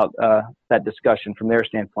talk about that discussion from their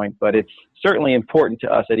standpoint. But it's certainly important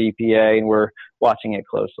to us at EPA, and we're watching it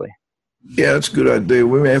closely. Yeah, that's a good idea.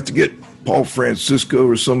 We may have to get Paul Francisco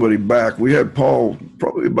or somebody back. We had Paul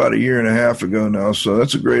probably about a year and a half ago now, so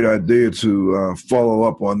that's a great idea to follow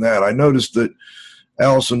up on that. I noticed that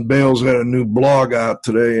Allison Bales had a new blog out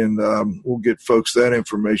today, and we'll get folks that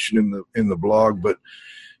information in the blog. But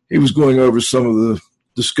he was going over some of the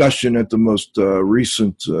discussion at the most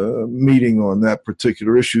recent meeting on that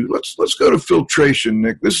particular issue. Let's go to filtration,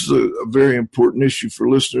 Nick. This is a very important issue for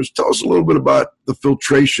listeners. Tell us a little bit about the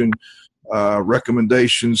filtration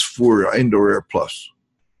recommendations for Indoor Air Plus.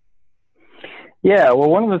 Yeah, well,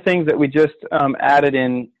 one of the things that we just added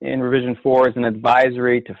in Revision 4 is an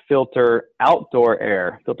advisory to filter outdoor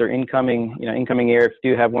air, filter incoming air if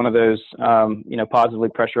you do have one of those, positively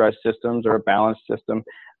pressurized systems or a balanced system.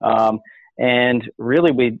 And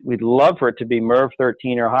really, we'd love for it to be MERV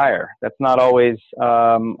 13 or higher. That's not always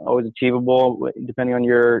achievable depending on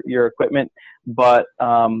your equipment, but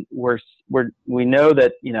we know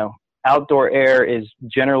that outdoor air is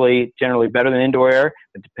generally better than indoor air,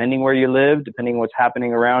 but depending where you live, depending what's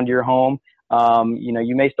happening around your home,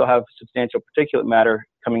 you may still have substantial particulate matter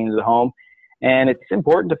coming into the home, and it's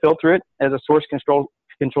important to filter it as a source control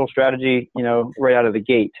strategy, right out of the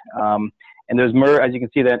gate. And those MERV, as you can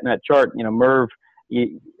see that in that chart, MERV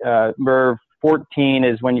 14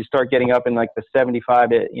 is when you start getting up in like the 75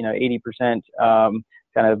 to 80%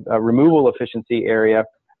 kind of removal efficiency area,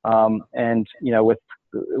 and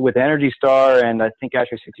with Energy Star and I think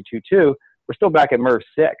actually 62 too, we're still back at MERV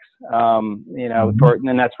 6,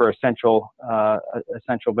 and that's for essential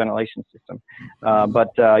ventilation system. But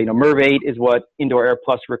MERV 8 is what Indoor Air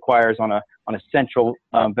Plus requires on a central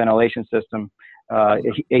ventilation system,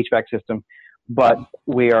 HVAC system. But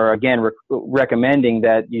we are again recommending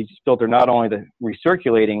that you filter not only the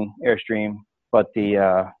recirculating airstream, but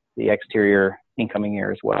the exterior incoming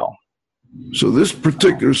air as well. So this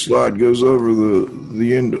particular slide goes over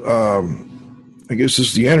I guess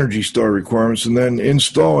it's the Energy Star requirements, and then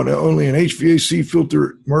install only an HVAC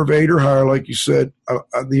filter MERV 8 or higher, like you said.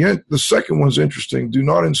 The second one's interesting. Do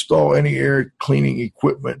not install any air cleaning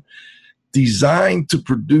equipment designed to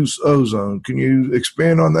produce ozone. Can you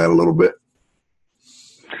expand on that a little bit?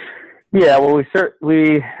 Yeah, well,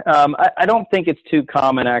 I don't think it's too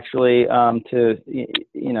common actually to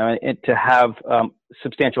have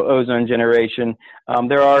substantial ozone generation.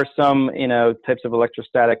 There are some types of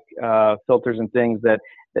electrostatic filters and things that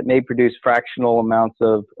may produce fractional amounts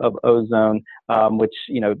of ozone, which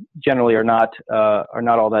generally are not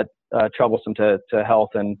all that troublesome to health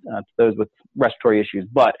and to those with respiratory issues.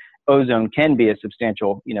 But ozone can be a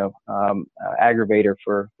substantial, aggravator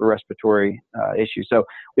for respiratory issues. So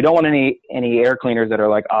we don't want any air cleaners that are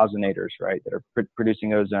like ozonators, right, that are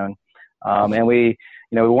producing ozone. And we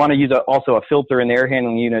want to use also a filter in the air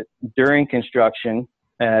handling unit during construction,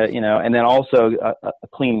 and then also a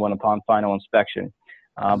clean one upon final inspection.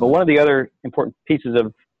 But one of the other important pieces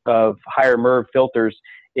of higher MERV filters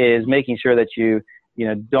is making sure that you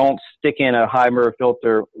don't stick in a high MERV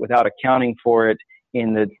filter without accounting for it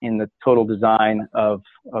in the total design of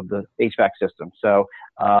the HVAC system. So,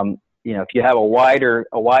 if you have a wider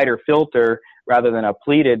filter rather than a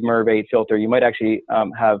pleated MERV 8 filter, you might actually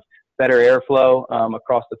have better airflow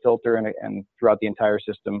across the filter and throughout the entire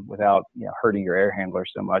system without hurting your air handler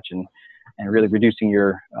so much and really reducing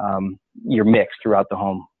your mix throughout the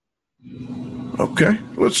home. Okay,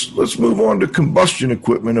 let's move on to combustion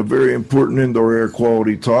equipment, a very important indoor air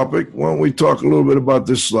quality topic. Why don't we talk a little bit about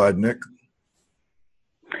this slide, Nick?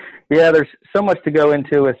 Yeah, there's so much to go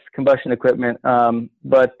into with combustion equipment,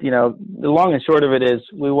 but the long and short of it is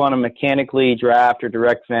we want to mechanically draft or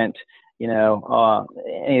direct vent,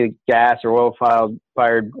 any gas or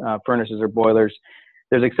oil-fired furnaces or boilers.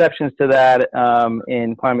 There's exceptions to that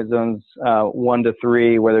in climate zones 1 to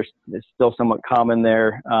 3, where it's still somewhat common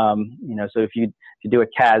there. So if you do a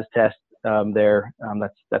CAS test there,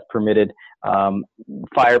 that's permitted.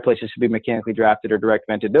 Fireplaces should be mechanically drafted or direct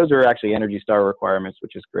vented. Those are actually Energy Star requirements,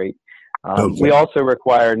 which is great. Okay. We also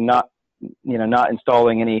require not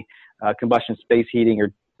installing any combustion space heating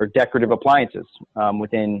or decorative appliances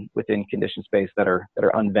within conditioned space that are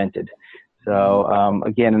unvented. So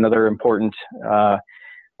again, another important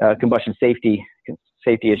combustion safety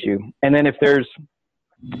issue. And then if there's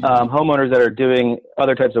homeowners that are doing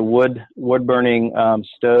other types of wood burning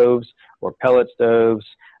stoves or pellet stoves,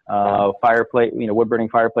 wood burning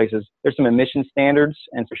fireplaces, there's some emission standards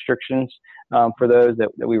and restrictions for those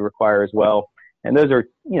that we require as well. And those are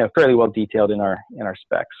fairly well detailed in our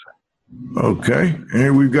specs. Okay, and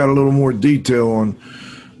here we've got a little more detail on.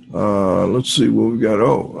 Let's see what we've got.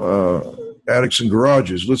 Attics and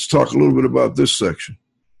garages. Let's talk a little bit about this section.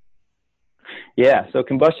 Yeah, so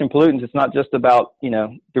combustion pollutants, it's not just about,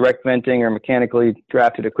 direct venting or mechanically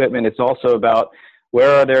drafted equipment. It's also about where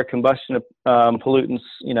are there combustion pollutants,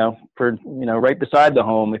 right beside the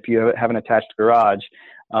home if you have an attached garage.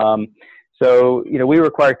 So, we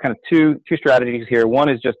require kind of two strategies here. One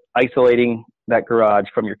is just isolating that garage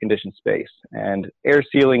from your conditioned space, and air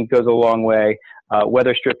sealing goes a long way.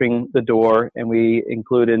 Weather stripping the door, and we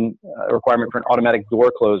include a requirement for an automatic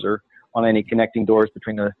door closer on any connecting doors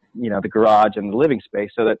between the garage and the living space,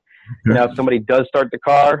 so that if somebody does start the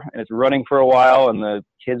car and it's running for a while and the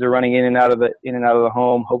kids are running in and out of the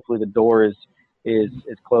home, hopefully the door is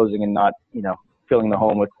closing and not filling the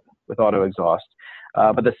home with auto exhaust.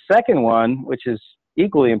 But the second one, which is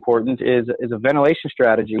equally important, is a ventilation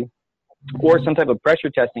strategy or some type of pressure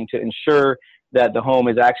testing to ensure that the home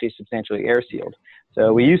is actually substantially air sealed.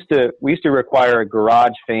 So we used to require a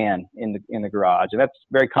garage fan in the garage, and that's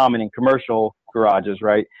very common in commercial garages,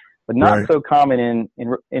 right? But not so common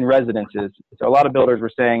in residences. So a lot of builders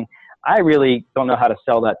were saying, I really don't know how to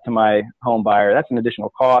sell that to my home buyer. That's an additional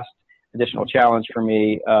cost, additional challenge for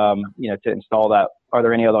me, to install that. Are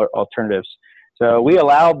there any other alternatives? So we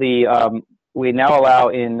now allow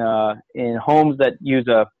in homes that use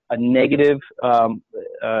a negative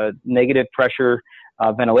pressure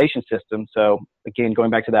ventilation system. So again, going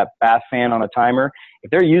back to that bath fan on a timer, if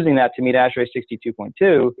they're using that to meet ASHRAE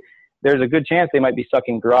 62.2, there's a good chance they might be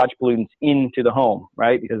sucking garage pollutants into the home,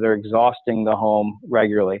 right? Because they're exhausting the home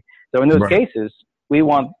regularly. So in those cases, we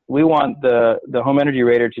want the home energy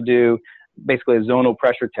rater to do basically a zonal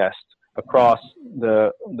pressure test across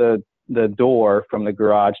the door from the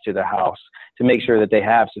garage to the house to make sure that they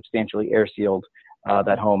have substantially air sealed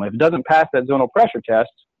that home. If it doesn't pass that zonal pressure test,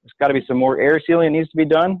 there's got to be some more air sealing that needs to be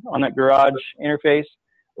done on that garage interface,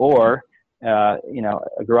 or a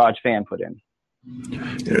garage fan put in.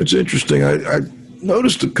 It's interesting. I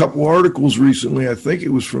noticed a couple articles recently. I think it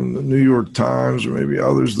was from the New York Times or maybe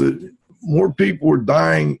others, that more people were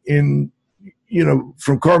dying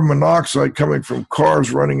from carbon monoxide coming from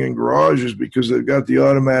cars running in garages because they've got the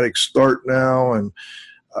automatic start now, and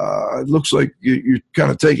it looks like you're kind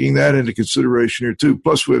of taking that into consideration here too.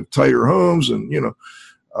 Plus, we have tighter homes, and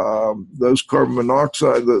those carbon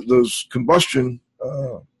monoxide, those combustion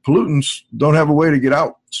pollutants don't have a way to get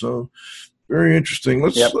out. So, very interesting.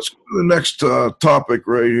 Let's go to the next topic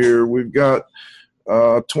right here. We've got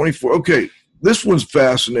 24. Okay, this one's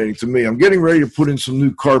fascinating to me. I'm getting ready to put in some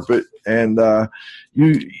new carpet, and I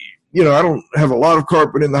don't have a lot of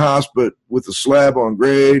carpet in the house, but with a slab on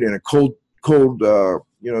grade and a cold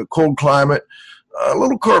climate, a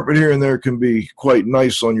little carpet here and there can be quite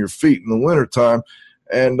nice on your feet in the wintertime.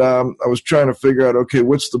 And I was trying to figure out, okay,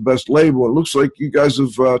 what's the best label? It looks like you guys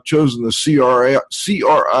have chosen the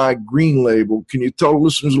CRI green label. Can you tell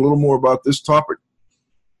listeners a little more about this topic?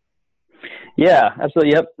 Yeah,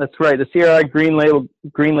 absolutely. Yep, that's right. The CRI green label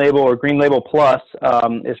or Green Label Plus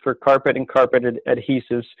is for carpet and carpet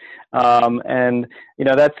adhesives. And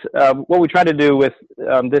that's what we try to do with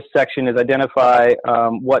this section is identify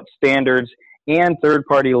what standards and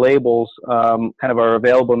third-party labels kind of are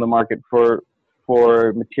available in the market for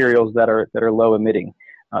materials that are low emitting.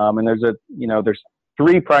 And there's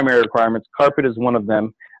three primary requirements. Carpet is one of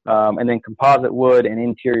them, and then composite wood and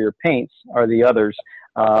interior paints are the others.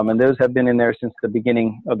 And those have been in there since the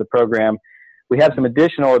beginning of the program. We have some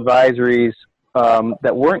additional advisories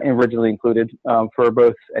that weren't originally included for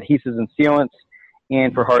both adhesives and sealants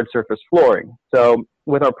and for hard surface flooring. So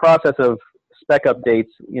with our process of spec updates,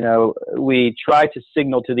 we try to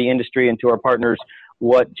signal to the industry and to our partners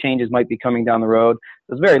what changes might be coming down the road.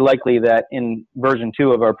 It's very likely that in version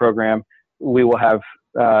 2 of our program, we will have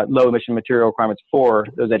low emission material requirements for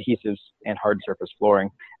those adhesives and hard surface flooring.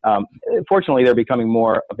 Fortunately, they're becoming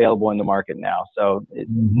more available in the market now, so it's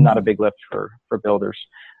not a big lift for builders.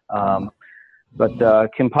 But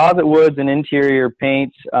composite woods and interior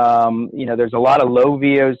paints, there's a lot of low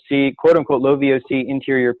VOC, quote unquote low VOC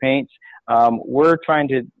interior paints. We're trying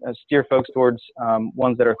to steer folks towards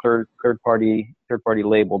ones that are third party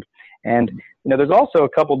labeled. And there's also a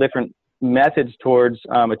couple different methods towards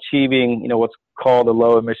achieving what's called a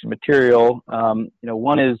low emission material.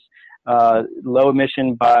 One is low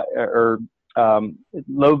emission by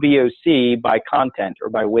low VOC by content or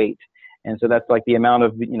by weight. And so that's like the amount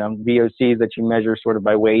of VOCs that you measure sort of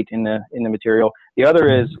by weight in the material. The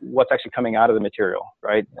other is what's actually coming out of the material,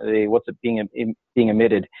 right? What's it being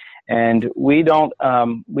emitted. And we don't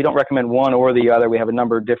recommend one or the other. We have a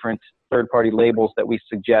number of different third-party labels that we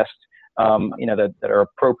suggest that are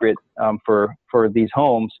appropriate for these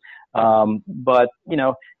homes. But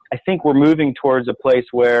I think we're moving towards a place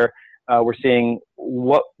where we're seeing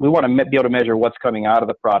what we want to be able to measure what's coming out of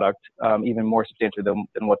the product even more substantially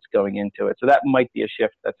than what's going into it. So that might be a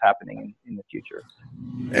shift that's happening in the future.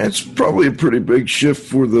 It's probably a pretty big shift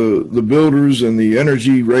for the builders and the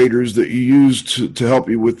energy raters that you use to help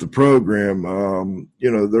you with the program.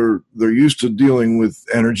 They're used to dealing with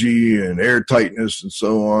energy and air tightness and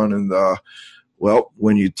so on. And,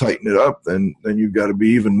 when you tighten it up, then you've got to be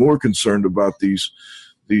even more concerned about these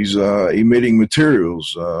emitting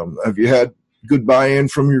materials. Have you had good buy-in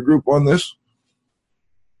from your group on this?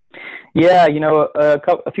 Yeah,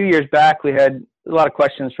 a few years back, we had a lot of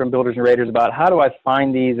questions from builders and raters about how do I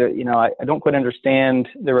find these? I don't quite understand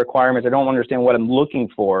the requirements. I don't understand what I'm looking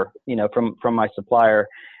for, from my supplier.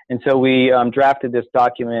 And so we drafted this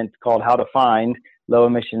document called How to Find Low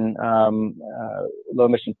Emission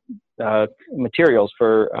Materials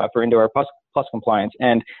for Indoor Air Plus compliance,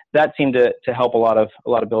 and that seemed to help a lot of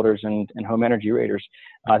builders and home energy raters.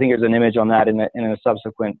 I think there's an image on that in a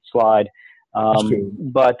subsequent slide.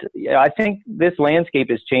 But I think this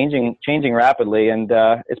landscape is changing rapidly, and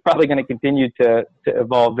it's probably going to continue to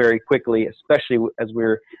evolve very quickly, especially as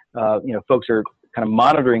we're folks are kind of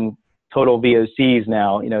monitoring total VOCs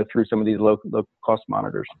now, through some of these low cost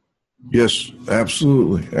monitors. Yes,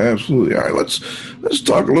 absolutely. All right, let's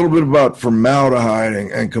talk a little bit about formaldehyde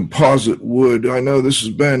and composite wood. I know this has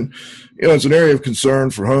been, it's an area of concern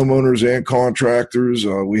for homeowners and contractors.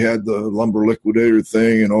 We had the lumber liquidator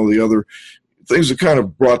thing and all the other things that kind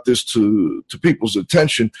of brought this to people's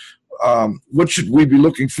attention. What should we be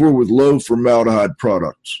looking for with low formaldehyde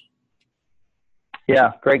products?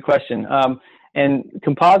 Yeah, great question. And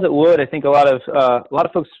composite wood, I think a lot of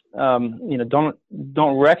folks,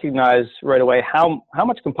 don't recognize right away how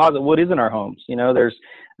much composite wood is in our homes. There's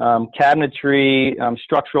cabinetry,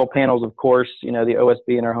 structural panels, of course, the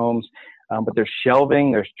OSB in our homes, but there's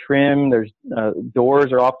shelving, there's trim, there's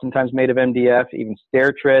doors are oftentimes made of MDF, even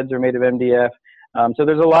stair treads are made of MDF. So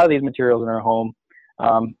there's a lot of these materials in our home.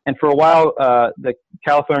 And for a while, the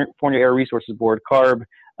California Air Resources Board, CARB,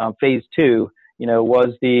 Phase 2,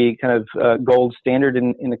 was the kind of gold standard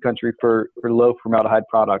in the country for low formaldehyde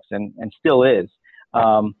products, and still is.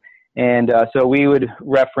 So we would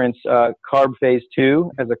reference CARB Phase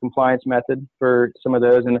 2 as a compliance method for some of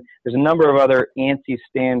those, and there's a number of other ANSI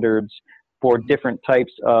standards for different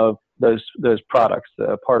types of those products,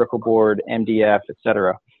 particle board, MDF, et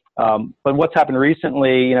cetera. But what's happened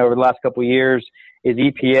recently, over the last couple of years, is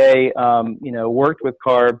EPA, worked with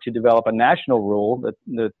CARB to develop a national rule,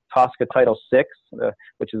 the TSCA Title VI,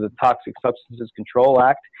 which is the Toxic Substances Control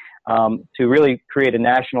Act, to really create a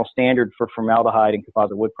national standard for formaldehyde and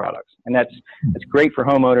composite wood products. And that's great for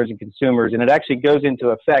homeowners and consumers. And it actually goes into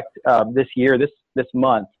effect this year, this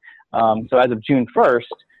month. So as of June 1st,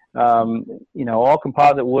 all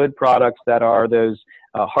composite wood products that are those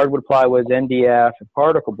hardwood plywoods, MDF, and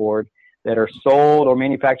particle board that are sold or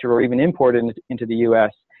manufactured or even imported into the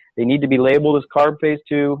U.S., they need to be labeled as CARB Phase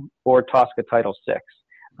 2 or TSCA Title VI.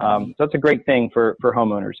 So that's a great thing for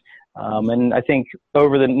homeowners. And I think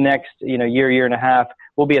over the next year and a half,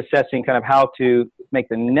 we'll be assessing kind of how to make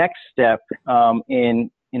the next step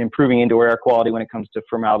in improving indoor air quality when it comes to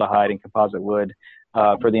formaldehyde and composite wood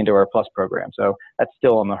for the Indoor Air Plus program. So that's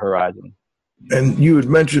still on the horizon. And you had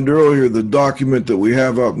mentioned earlier the document that we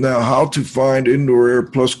have up now, How to Find Indoor Air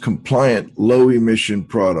Plus Compliant Low Emission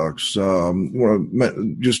Products. You want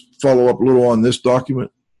to just follow up a little on this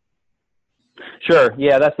document? Sure.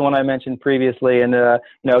 Yeah, that's the one I mentioned previously. And,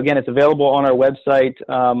 again, it's available on our website.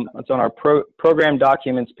 It's on our program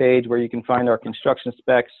documents page where you can find our construction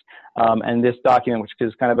specs and this document, which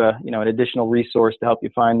is kind of an additional resource to help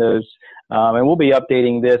you find those. And we'll be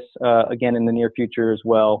updating this again in the near future as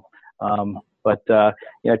well. But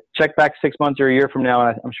check back 6 months or a year from now,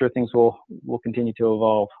 and I'm sure things will continue to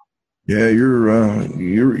evolve. Yeah,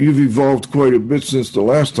 you've evolved quite a bit since the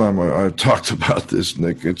last time I talked about this,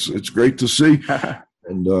 Nick. It's great to see,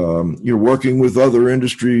 and you're working with other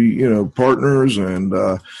industry partners, and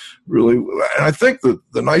really, and I think that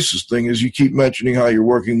the nicest thing is you keep mentioning how you're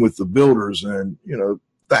working with the builders, and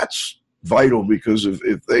that's vital, because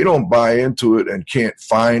if they don't buy into it and can't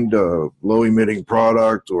find a low emitting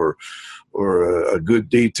product or a good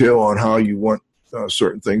detail on how you want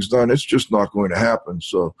certain things done, it's just not going to happen.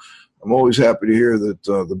 So I'm always happy to hear that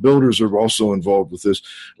the builders are also involved with this.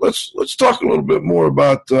 Let's talk a little bit more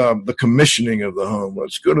about the commissioning of the home.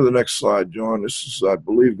 Let's go to the next slide, John. This is, I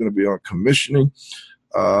believe, going to be on commissioning.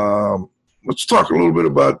 Let's talk a little bit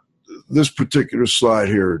about this particular slide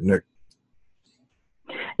here, Nick.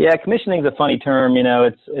 Yeah, commissioning is a funny term.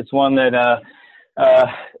 It's one that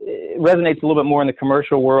it resonates a little bit more in the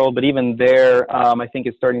commercial world, but even there, I think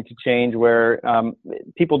it's starting to change where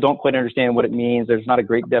people don't quite understand what it means. There's not a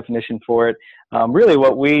great definition for it. Really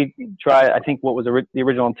what we try, I think what was the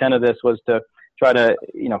original intent of this was to try to,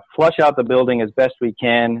 flush out the building as best we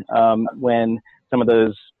can when some of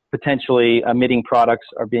those potentially emitting products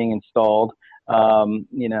are being installed, and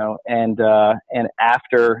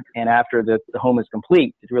after the home is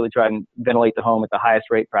complete, to really try and ventilate the home at the highest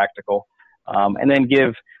rate practical. And then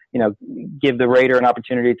give the rater an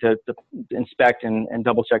opportunity to inspect and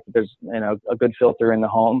double check that there's, a good filter in the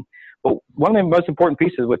home. But one of the most important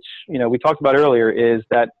pieces, which, we talked about earlier, is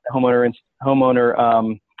that homeowner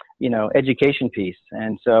education piece.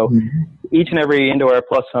 And so each and every Indoor Air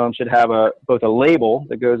Plus home should have both a label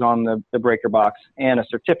that goes on the breaker box and a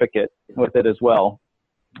certificate with it as well.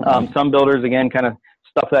 Some builders, again, kind of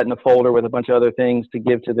stuff that in a folder with a bunch of other things to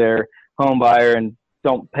give to their home buyer and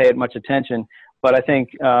don't pay it much attention. But I think,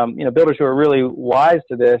 builders who are really wise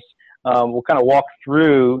to this will kind of walk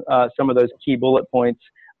through some of those key bullet points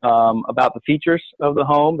about the features of the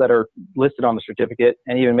home that are listed on the certificate,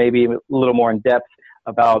 and even maybe a little more in depth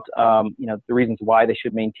about, the reasons why they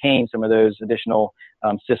should maintain some of those additional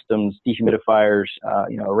systems, dehumidifiers, a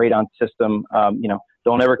radon system.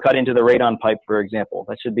 Don't ever cut into the radon pipe, for example.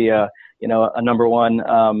 That should be a number one,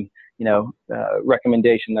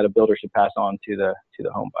 recommendation that a builder should pass on to the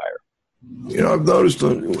home buyer. I've noticed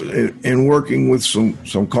in working with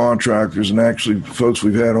some contractors and actually folks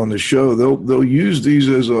we've had on the show, they'll use these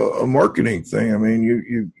as a marketing thing. I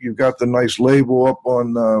mean, you've got the nice label up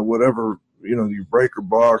on whatever, your breaker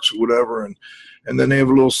box or whatever, and then they have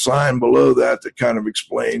a little sign below that kind of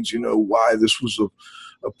explains, why this was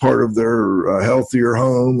a part of their healthier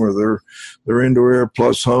home or their Indoor Air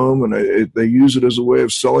Plus home, and they use it as a way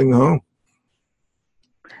of selling the home.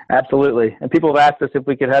 Absolutely. And people have asked us if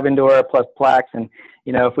we could have Indoor Air Plus plaques. And,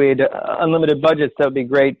 if we had unlimited budgets, that would be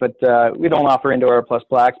great. But we don't offer Indoor Air Plus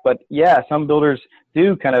plaques. But, yeah, some builders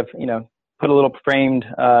do kind of, put a little framed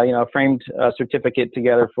certificate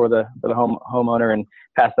together for the homeowner and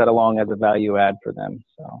pass that along as a value add for them.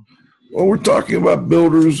 So. Well, we're talking about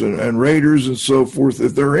builders and raters and so forth.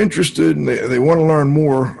 If they're interested and they want to learn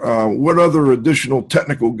more, what other additional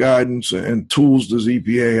technical guidance and tools does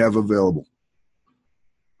EPA have available?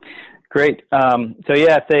 Great.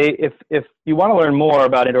 If you want to learn more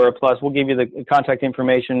about Indoor Air Plus, we'll give you the contact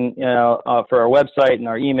information, for our website and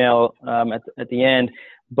our email at the end.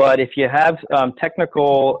 But if you have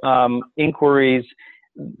technical inquiries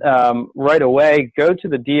right away, go to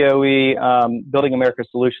the DOE Building America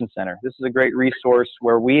Solutions Center. This is a great resource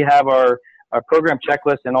where we have our program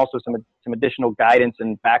checklist and also some additional guidance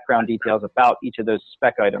and background details about each of those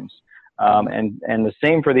spec items. And the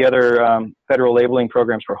same for the other federal labeling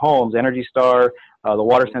programs for homes, Energy Star, the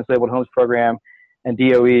WaterSense Labeled Homes Program, and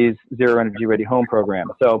DOE's Zero Energy Ready Home Program.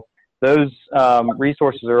 So those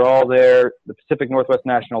resources are all there. The Pacific Northwest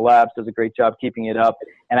National Labs does a great job keeping it up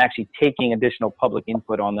and actually taking additional public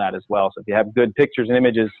input on that as well. So if you have good pictures and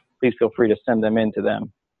images, please feel free to send them in to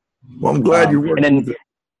them. Well, I'm glad you're working with it.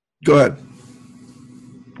 Go ahead.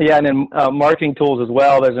 Yeah, and then marketing tools as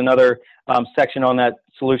well. There's another section on that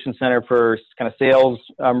Solution Center for kind of sales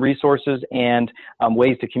resources and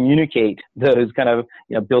ways to communicate those kind of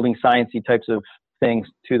building sciencey types of things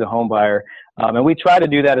to the home buyer. And we try to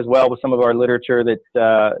do that as well with some of our literature that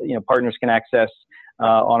partners can access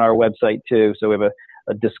on our website too. So we have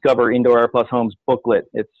a Discover Indoor Air Plus Homes booklet.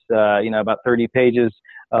 It's about 30 pages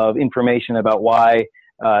of information about why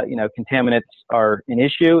contaminants are an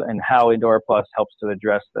issue and how Indoor Air Plus helps to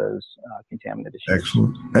address those contaminant issues.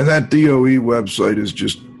 Excellent. And that DOE website is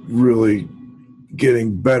just really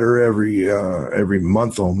getting better every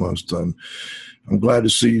month almost. I'm glad to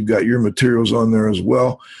see you've got your materials on there as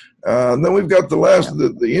well. And then we've got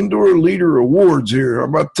the Indoor Leader Awards here. How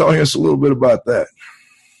about telling us a little bit about that?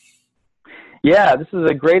 Yeah, this is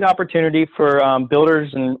a great opportunity for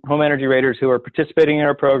builders and home energy raters who are participating in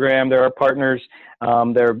our program. They're our partners.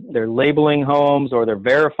 They're labeling homes or they're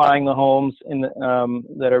verifying the homes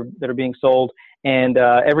that are being sold. And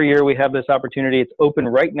every year we have this opportunity. It's open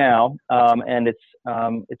right now, and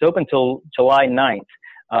it's open till July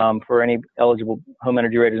 9th for any eligible home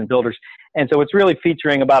energy raters and builders. And so it's really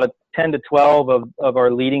featuring about 10 to 12 of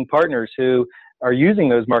our leading partners who are using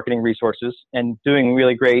those marketing resources and doing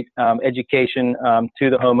really great education to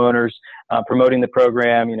the homeowners, promoting the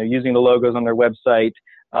program, using the logos on their website,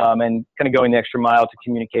 and kind of going the extra mile to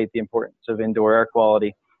communicate the importance of indoor air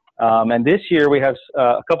quality. And this year we have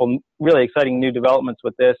a couple really exciting new developments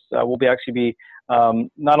with this. We'll be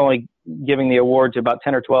not only giving the award to about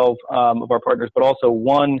 10 or 12 of our partners, but also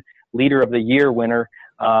one Leader of the Year winner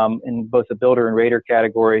in both the builder and rater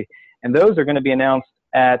category. And those are going to be announced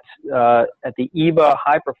at the EBA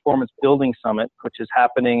High Performance Building Summit, which is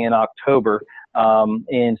happening in October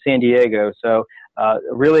in San Diego. So a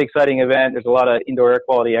really exciting event. There's a lot of indoor air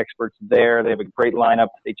quality experts there. They have a great lineup.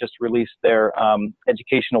 They just released their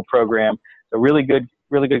educational program. So really good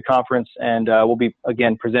conference, and we'll be,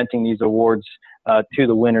 again, presenting these awards to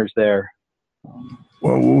the winners there.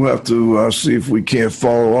 Well, we'll have to see if we can't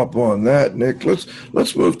follow up on that, Nick.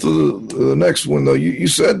 Let's move to the next one, though. You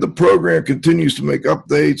said the program continues to make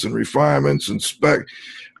updates and refinements and spec,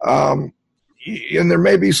 and there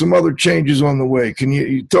may be some other changes on the way. Can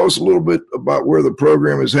you tell us a little bit about where the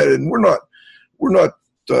program is headed? And we're not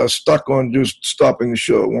stuck on just stopping the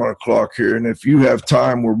show at 1 o'clock here. And if you have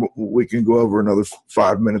time, we can go over another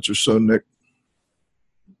 5 minutes or so, Nick.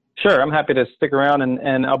 Sure, I'm happy to stick around,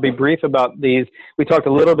 and I'll be brief about these. We talked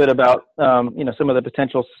a little bit about some of the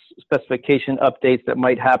potential specification updates that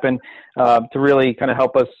might happen to really kind of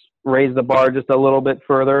help us raise the bar just a little bit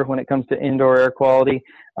further when it comes to indoor air quality,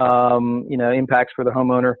 impacts for the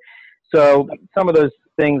homeowner. So some of those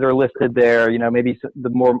things are listed there. Maybe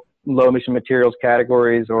the more low emission materials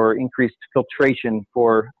categories or increased filtration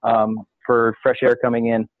for fresh air coming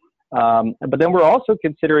in. But then we're also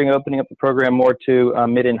considering opening up the program more to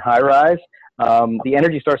mid and high rise. The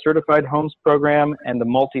Energy Star Certified Homes program and the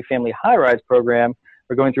multifamily high rise program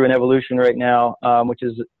are going through an evolution right now, which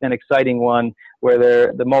is an exciting one, where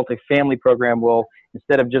the multifamily program will,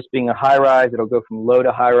 instead of just being a high rise, it'll go from low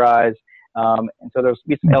to high rise. And so there'll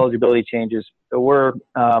be some eligibility changes. So we're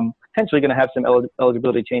potentially going to have some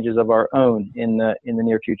eligibility changes of our own in the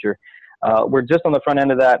near future. We're just on the front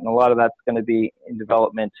end of that, and a lot of that's going to be in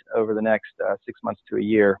development over the next 6 months to a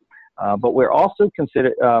year. But we're also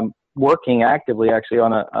working actively, actually,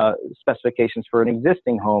 on specifications for an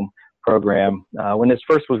existing home program. When this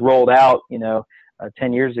first was rolled out,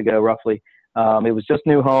 10 years ago, roughly, it was just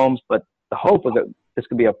new homes, but the hope was that this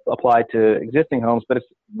could be applied to existing homes, but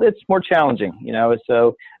it's more challenging,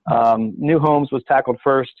 So new homes was tackled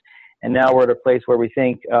first. And now we're at a place where we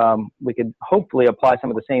think we could hopefully apply some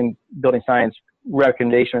of the same building science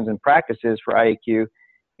recommendations and practices for IAQ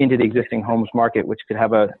into the existing homes market, which could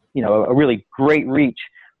have a really great reach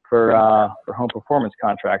for home performance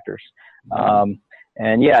contractors.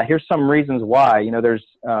 And here's some reasons why. There's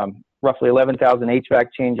roughly 11,000 HVAC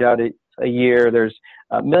change out a year. There's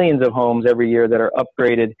millions of homes every year that are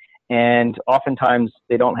upgraded, and oftentimes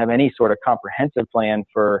they don't have any sort of comprehensive plan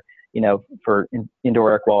for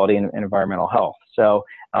indoor air quality and environmental health. So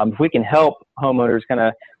if we can help homeowners kind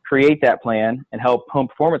of create that plan and help home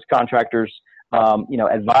performance contractors,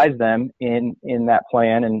 advise them in that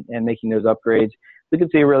plan and making those upgrades, we could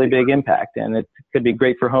see a really big impact. And it could be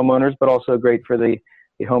great for homeowners, but also great for the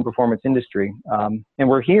home performance industry. And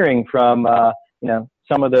we're hearing from,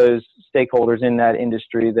 some of those stakeholders in that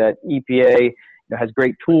industry that EPA has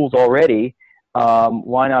great tools already.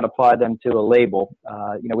 Why not apply them to a label?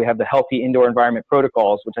 We have the Healthy Indoor Environment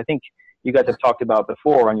Protocols, which I think you guys have talked about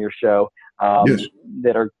before on your show, yes,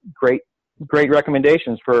 that are great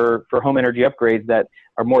recommendations for home energy upgrades that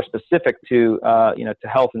are more specific to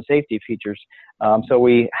health and safety features. So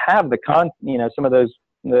we have some of those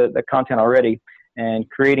the content already, and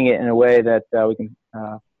creating it in a way that we can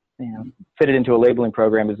fit it into a labeling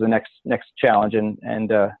program is the next challenge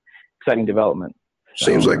and exciting development.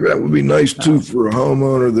 Seems like that would be nice, too, for a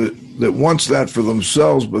homeowner that wants that for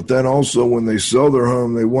themselves, but then also when they sell their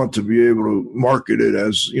home, they want to be able to market it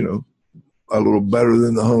as, a little better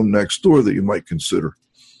than the home next door that you might consider.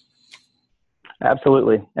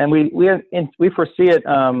 Absolutely. And we foresee it,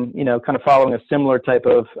 kind of following a similar type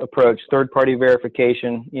of approach, third-party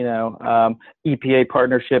verification, EPA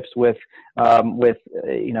partnerships with home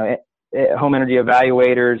energy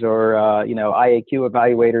evaluators or, IAQ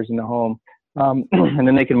evaluators in the home. And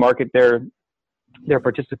then they can market their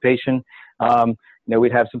participation.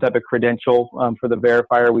 We'd have some type of credential for the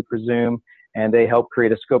verifier, we presume, and they help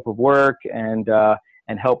create a scope of work and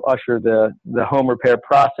help usher the home repair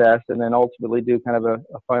process, and then ultimately do kind of a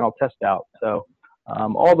final test out. So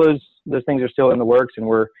all those things are still in the works, and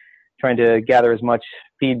we're trying to gather as much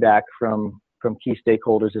feedback from key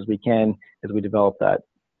stakeholders as we can as we develop that.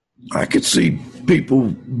 I could see people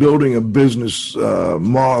building a business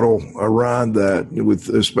model around that,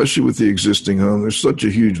 especially with the existing home. There's such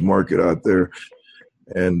a huge market out there.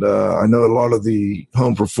 And I know a lot of the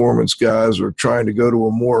home performance guys are trying to go to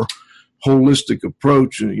a more holistic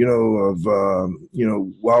approach,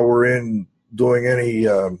 while we're in doing any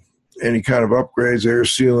kind of upgrades, air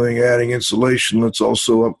sealing, adding insulation, let's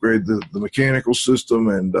also upgrade the mechanical system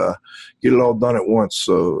and get it all done at once.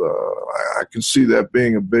 So I can see that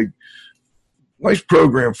being a big nice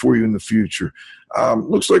program for you in the future.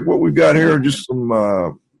 Looks like what we've got here are just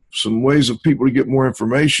some ways of people to get more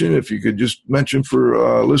information. If you could just mention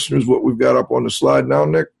for listeners what we've got up on the slide now,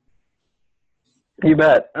 Nick. You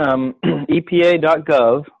bet.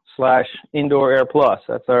 EPA.gov/Indoor Air Plus.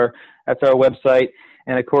 That's our website.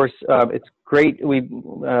 And of course, it's great. We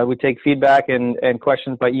take feedback and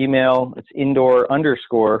questions by email. It's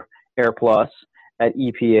indoor_air plus at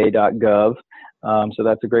EPA.gov. So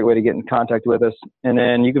that's a great way to get in contact with us. And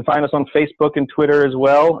then you can find us on Facebook and Twitter as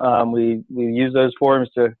well. We use those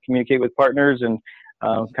forums to communicate with partners and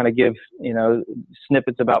kind of give,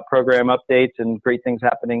 snippets about program updates and great things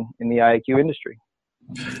happening in the IAQ industry.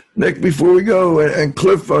 Nick, before we go, and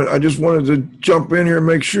Cliff, I just wanted to jump in here and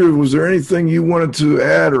make sure, was there anything you wanted to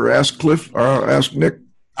add or ask Cliff or ask Nick?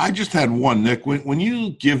 I just had one, Nick. When you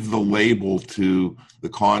give the label to the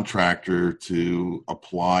contractor to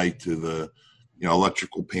apply to the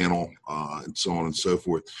electrical panel and so on and so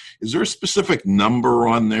forth, is there a specific number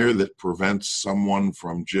on there that prevents someone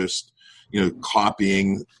from just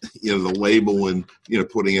copying the label and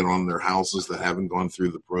putting it on their houses that haven't gone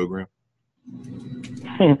through the program?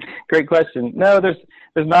 Great question. No, there's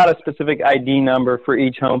not a specific ID number for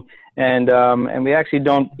each home, and we actually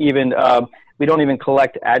don't even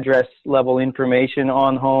collect address level information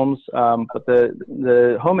on homes. But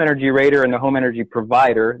the home energy rater and the home energy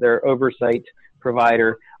provider, their oversight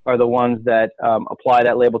provider, are the ones that apply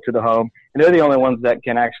that label to the home, and they're the only ones that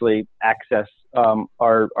can actually access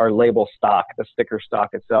our label stock, the sticker stock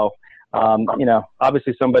itself.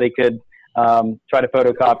 Obviously somebody could try to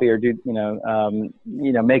photocopy or do,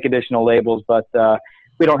 make additional labels, but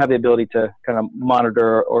we don't have the ability to kind of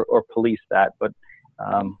monitor or police that. But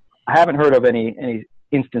I haven't heard of any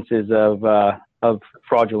instances of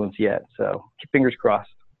fraudulence yet. So fingers crossed.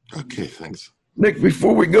 Okay, thanks. Nick,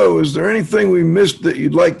 before we go, is there anything we missed that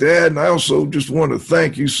you'd like to add? And I also just want to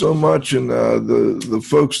thank you so much and the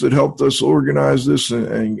folks that helped us organize this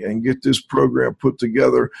and get this program put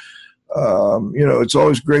together. It's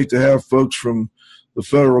always great to have folks from the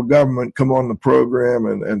federal government come on the program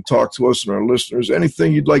and talk to us and our listeners.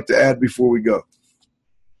 Anything you'd like to add before we go?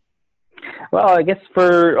 Well, I guess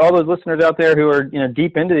for all those listeners out there who are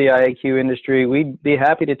deep into the IAQ industry, we'd be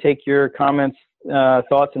happy to take your comments,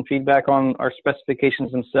 thoughts, and feedback on our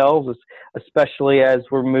specifications themselves, especially as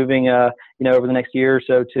we're moving over the next year or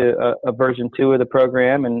so to a version 2 of the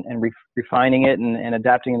program and refining it and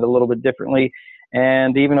adapting it a little bit differently,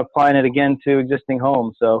 and even applying it again to existing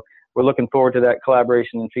homes. So we're looking forward to that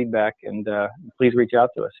collaboration and feedback, and please reach out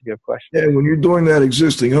to us if you have questions. Yeah, when you're doing that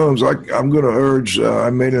existing homes, I'm going to urge, I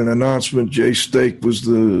made an announcement, Jay Stake was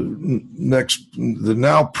the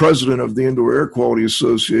now president of the Indoor Air Quality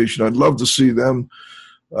Association. I'd love to see them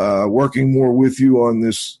working more with you on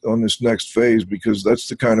this next phase, because that's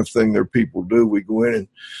the kind of thing their people do. We go in and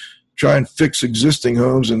try and fix existing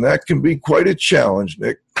homes, and that can be quite a challenge,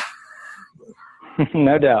 Nick.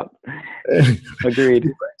 No doubt. Agreed.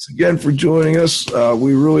 Thanks again for joining us.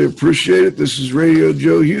 We really appreciate it. This is Radio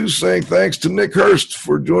Joe Hughes saying thanks to Nick Hurst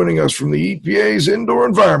for joining us from the EPA's Indoor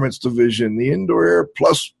Environments Division, the Indoor Air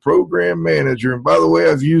Plus Program Manager. And by the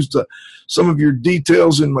way, I've used some of your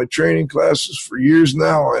details in my training classes for years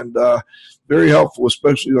now, and very helpful,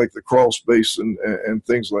 especially like the crawl space and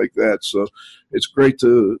things like that. So it's great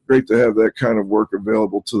to have that kind of work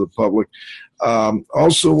available to the public.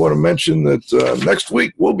 Also want to mention that next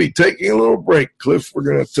week we'll be taking a little break. Cliff, we're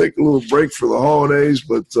going to take a little break for the holidays,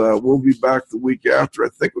 but we'll be back the week after. I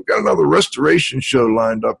think we've got another restoration show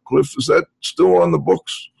lined up. Cliff, is that still on the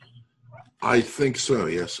books? I think so,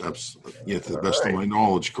 yes. Absolutely. Yeah, to the best of my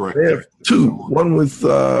knowledge, correct. We have two. One with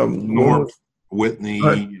Norp, Whitney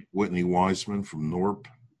Wiseman from Norp.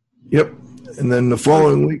 Yep. And then the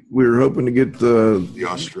following week, we were hoping to get the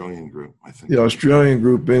Australian group, I think. The Australian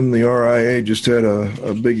group in. The RIA just had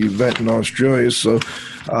a big event in Australia. So,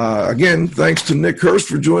 again, thanks to Nick Hurst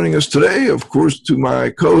for joining us today. Of course, to my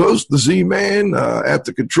co-host, the Z-Man, at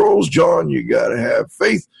the controls, John, you got to have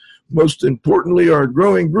faith. Most importantly, our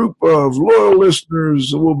growing group of loyal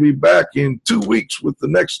listeners will be back in 2 weeks with the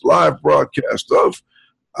next live broadcast of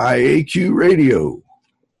IAQ Radio.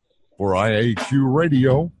 For IAQ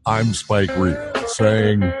Radio, I'm Spike Reed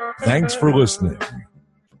saying thanks for listening.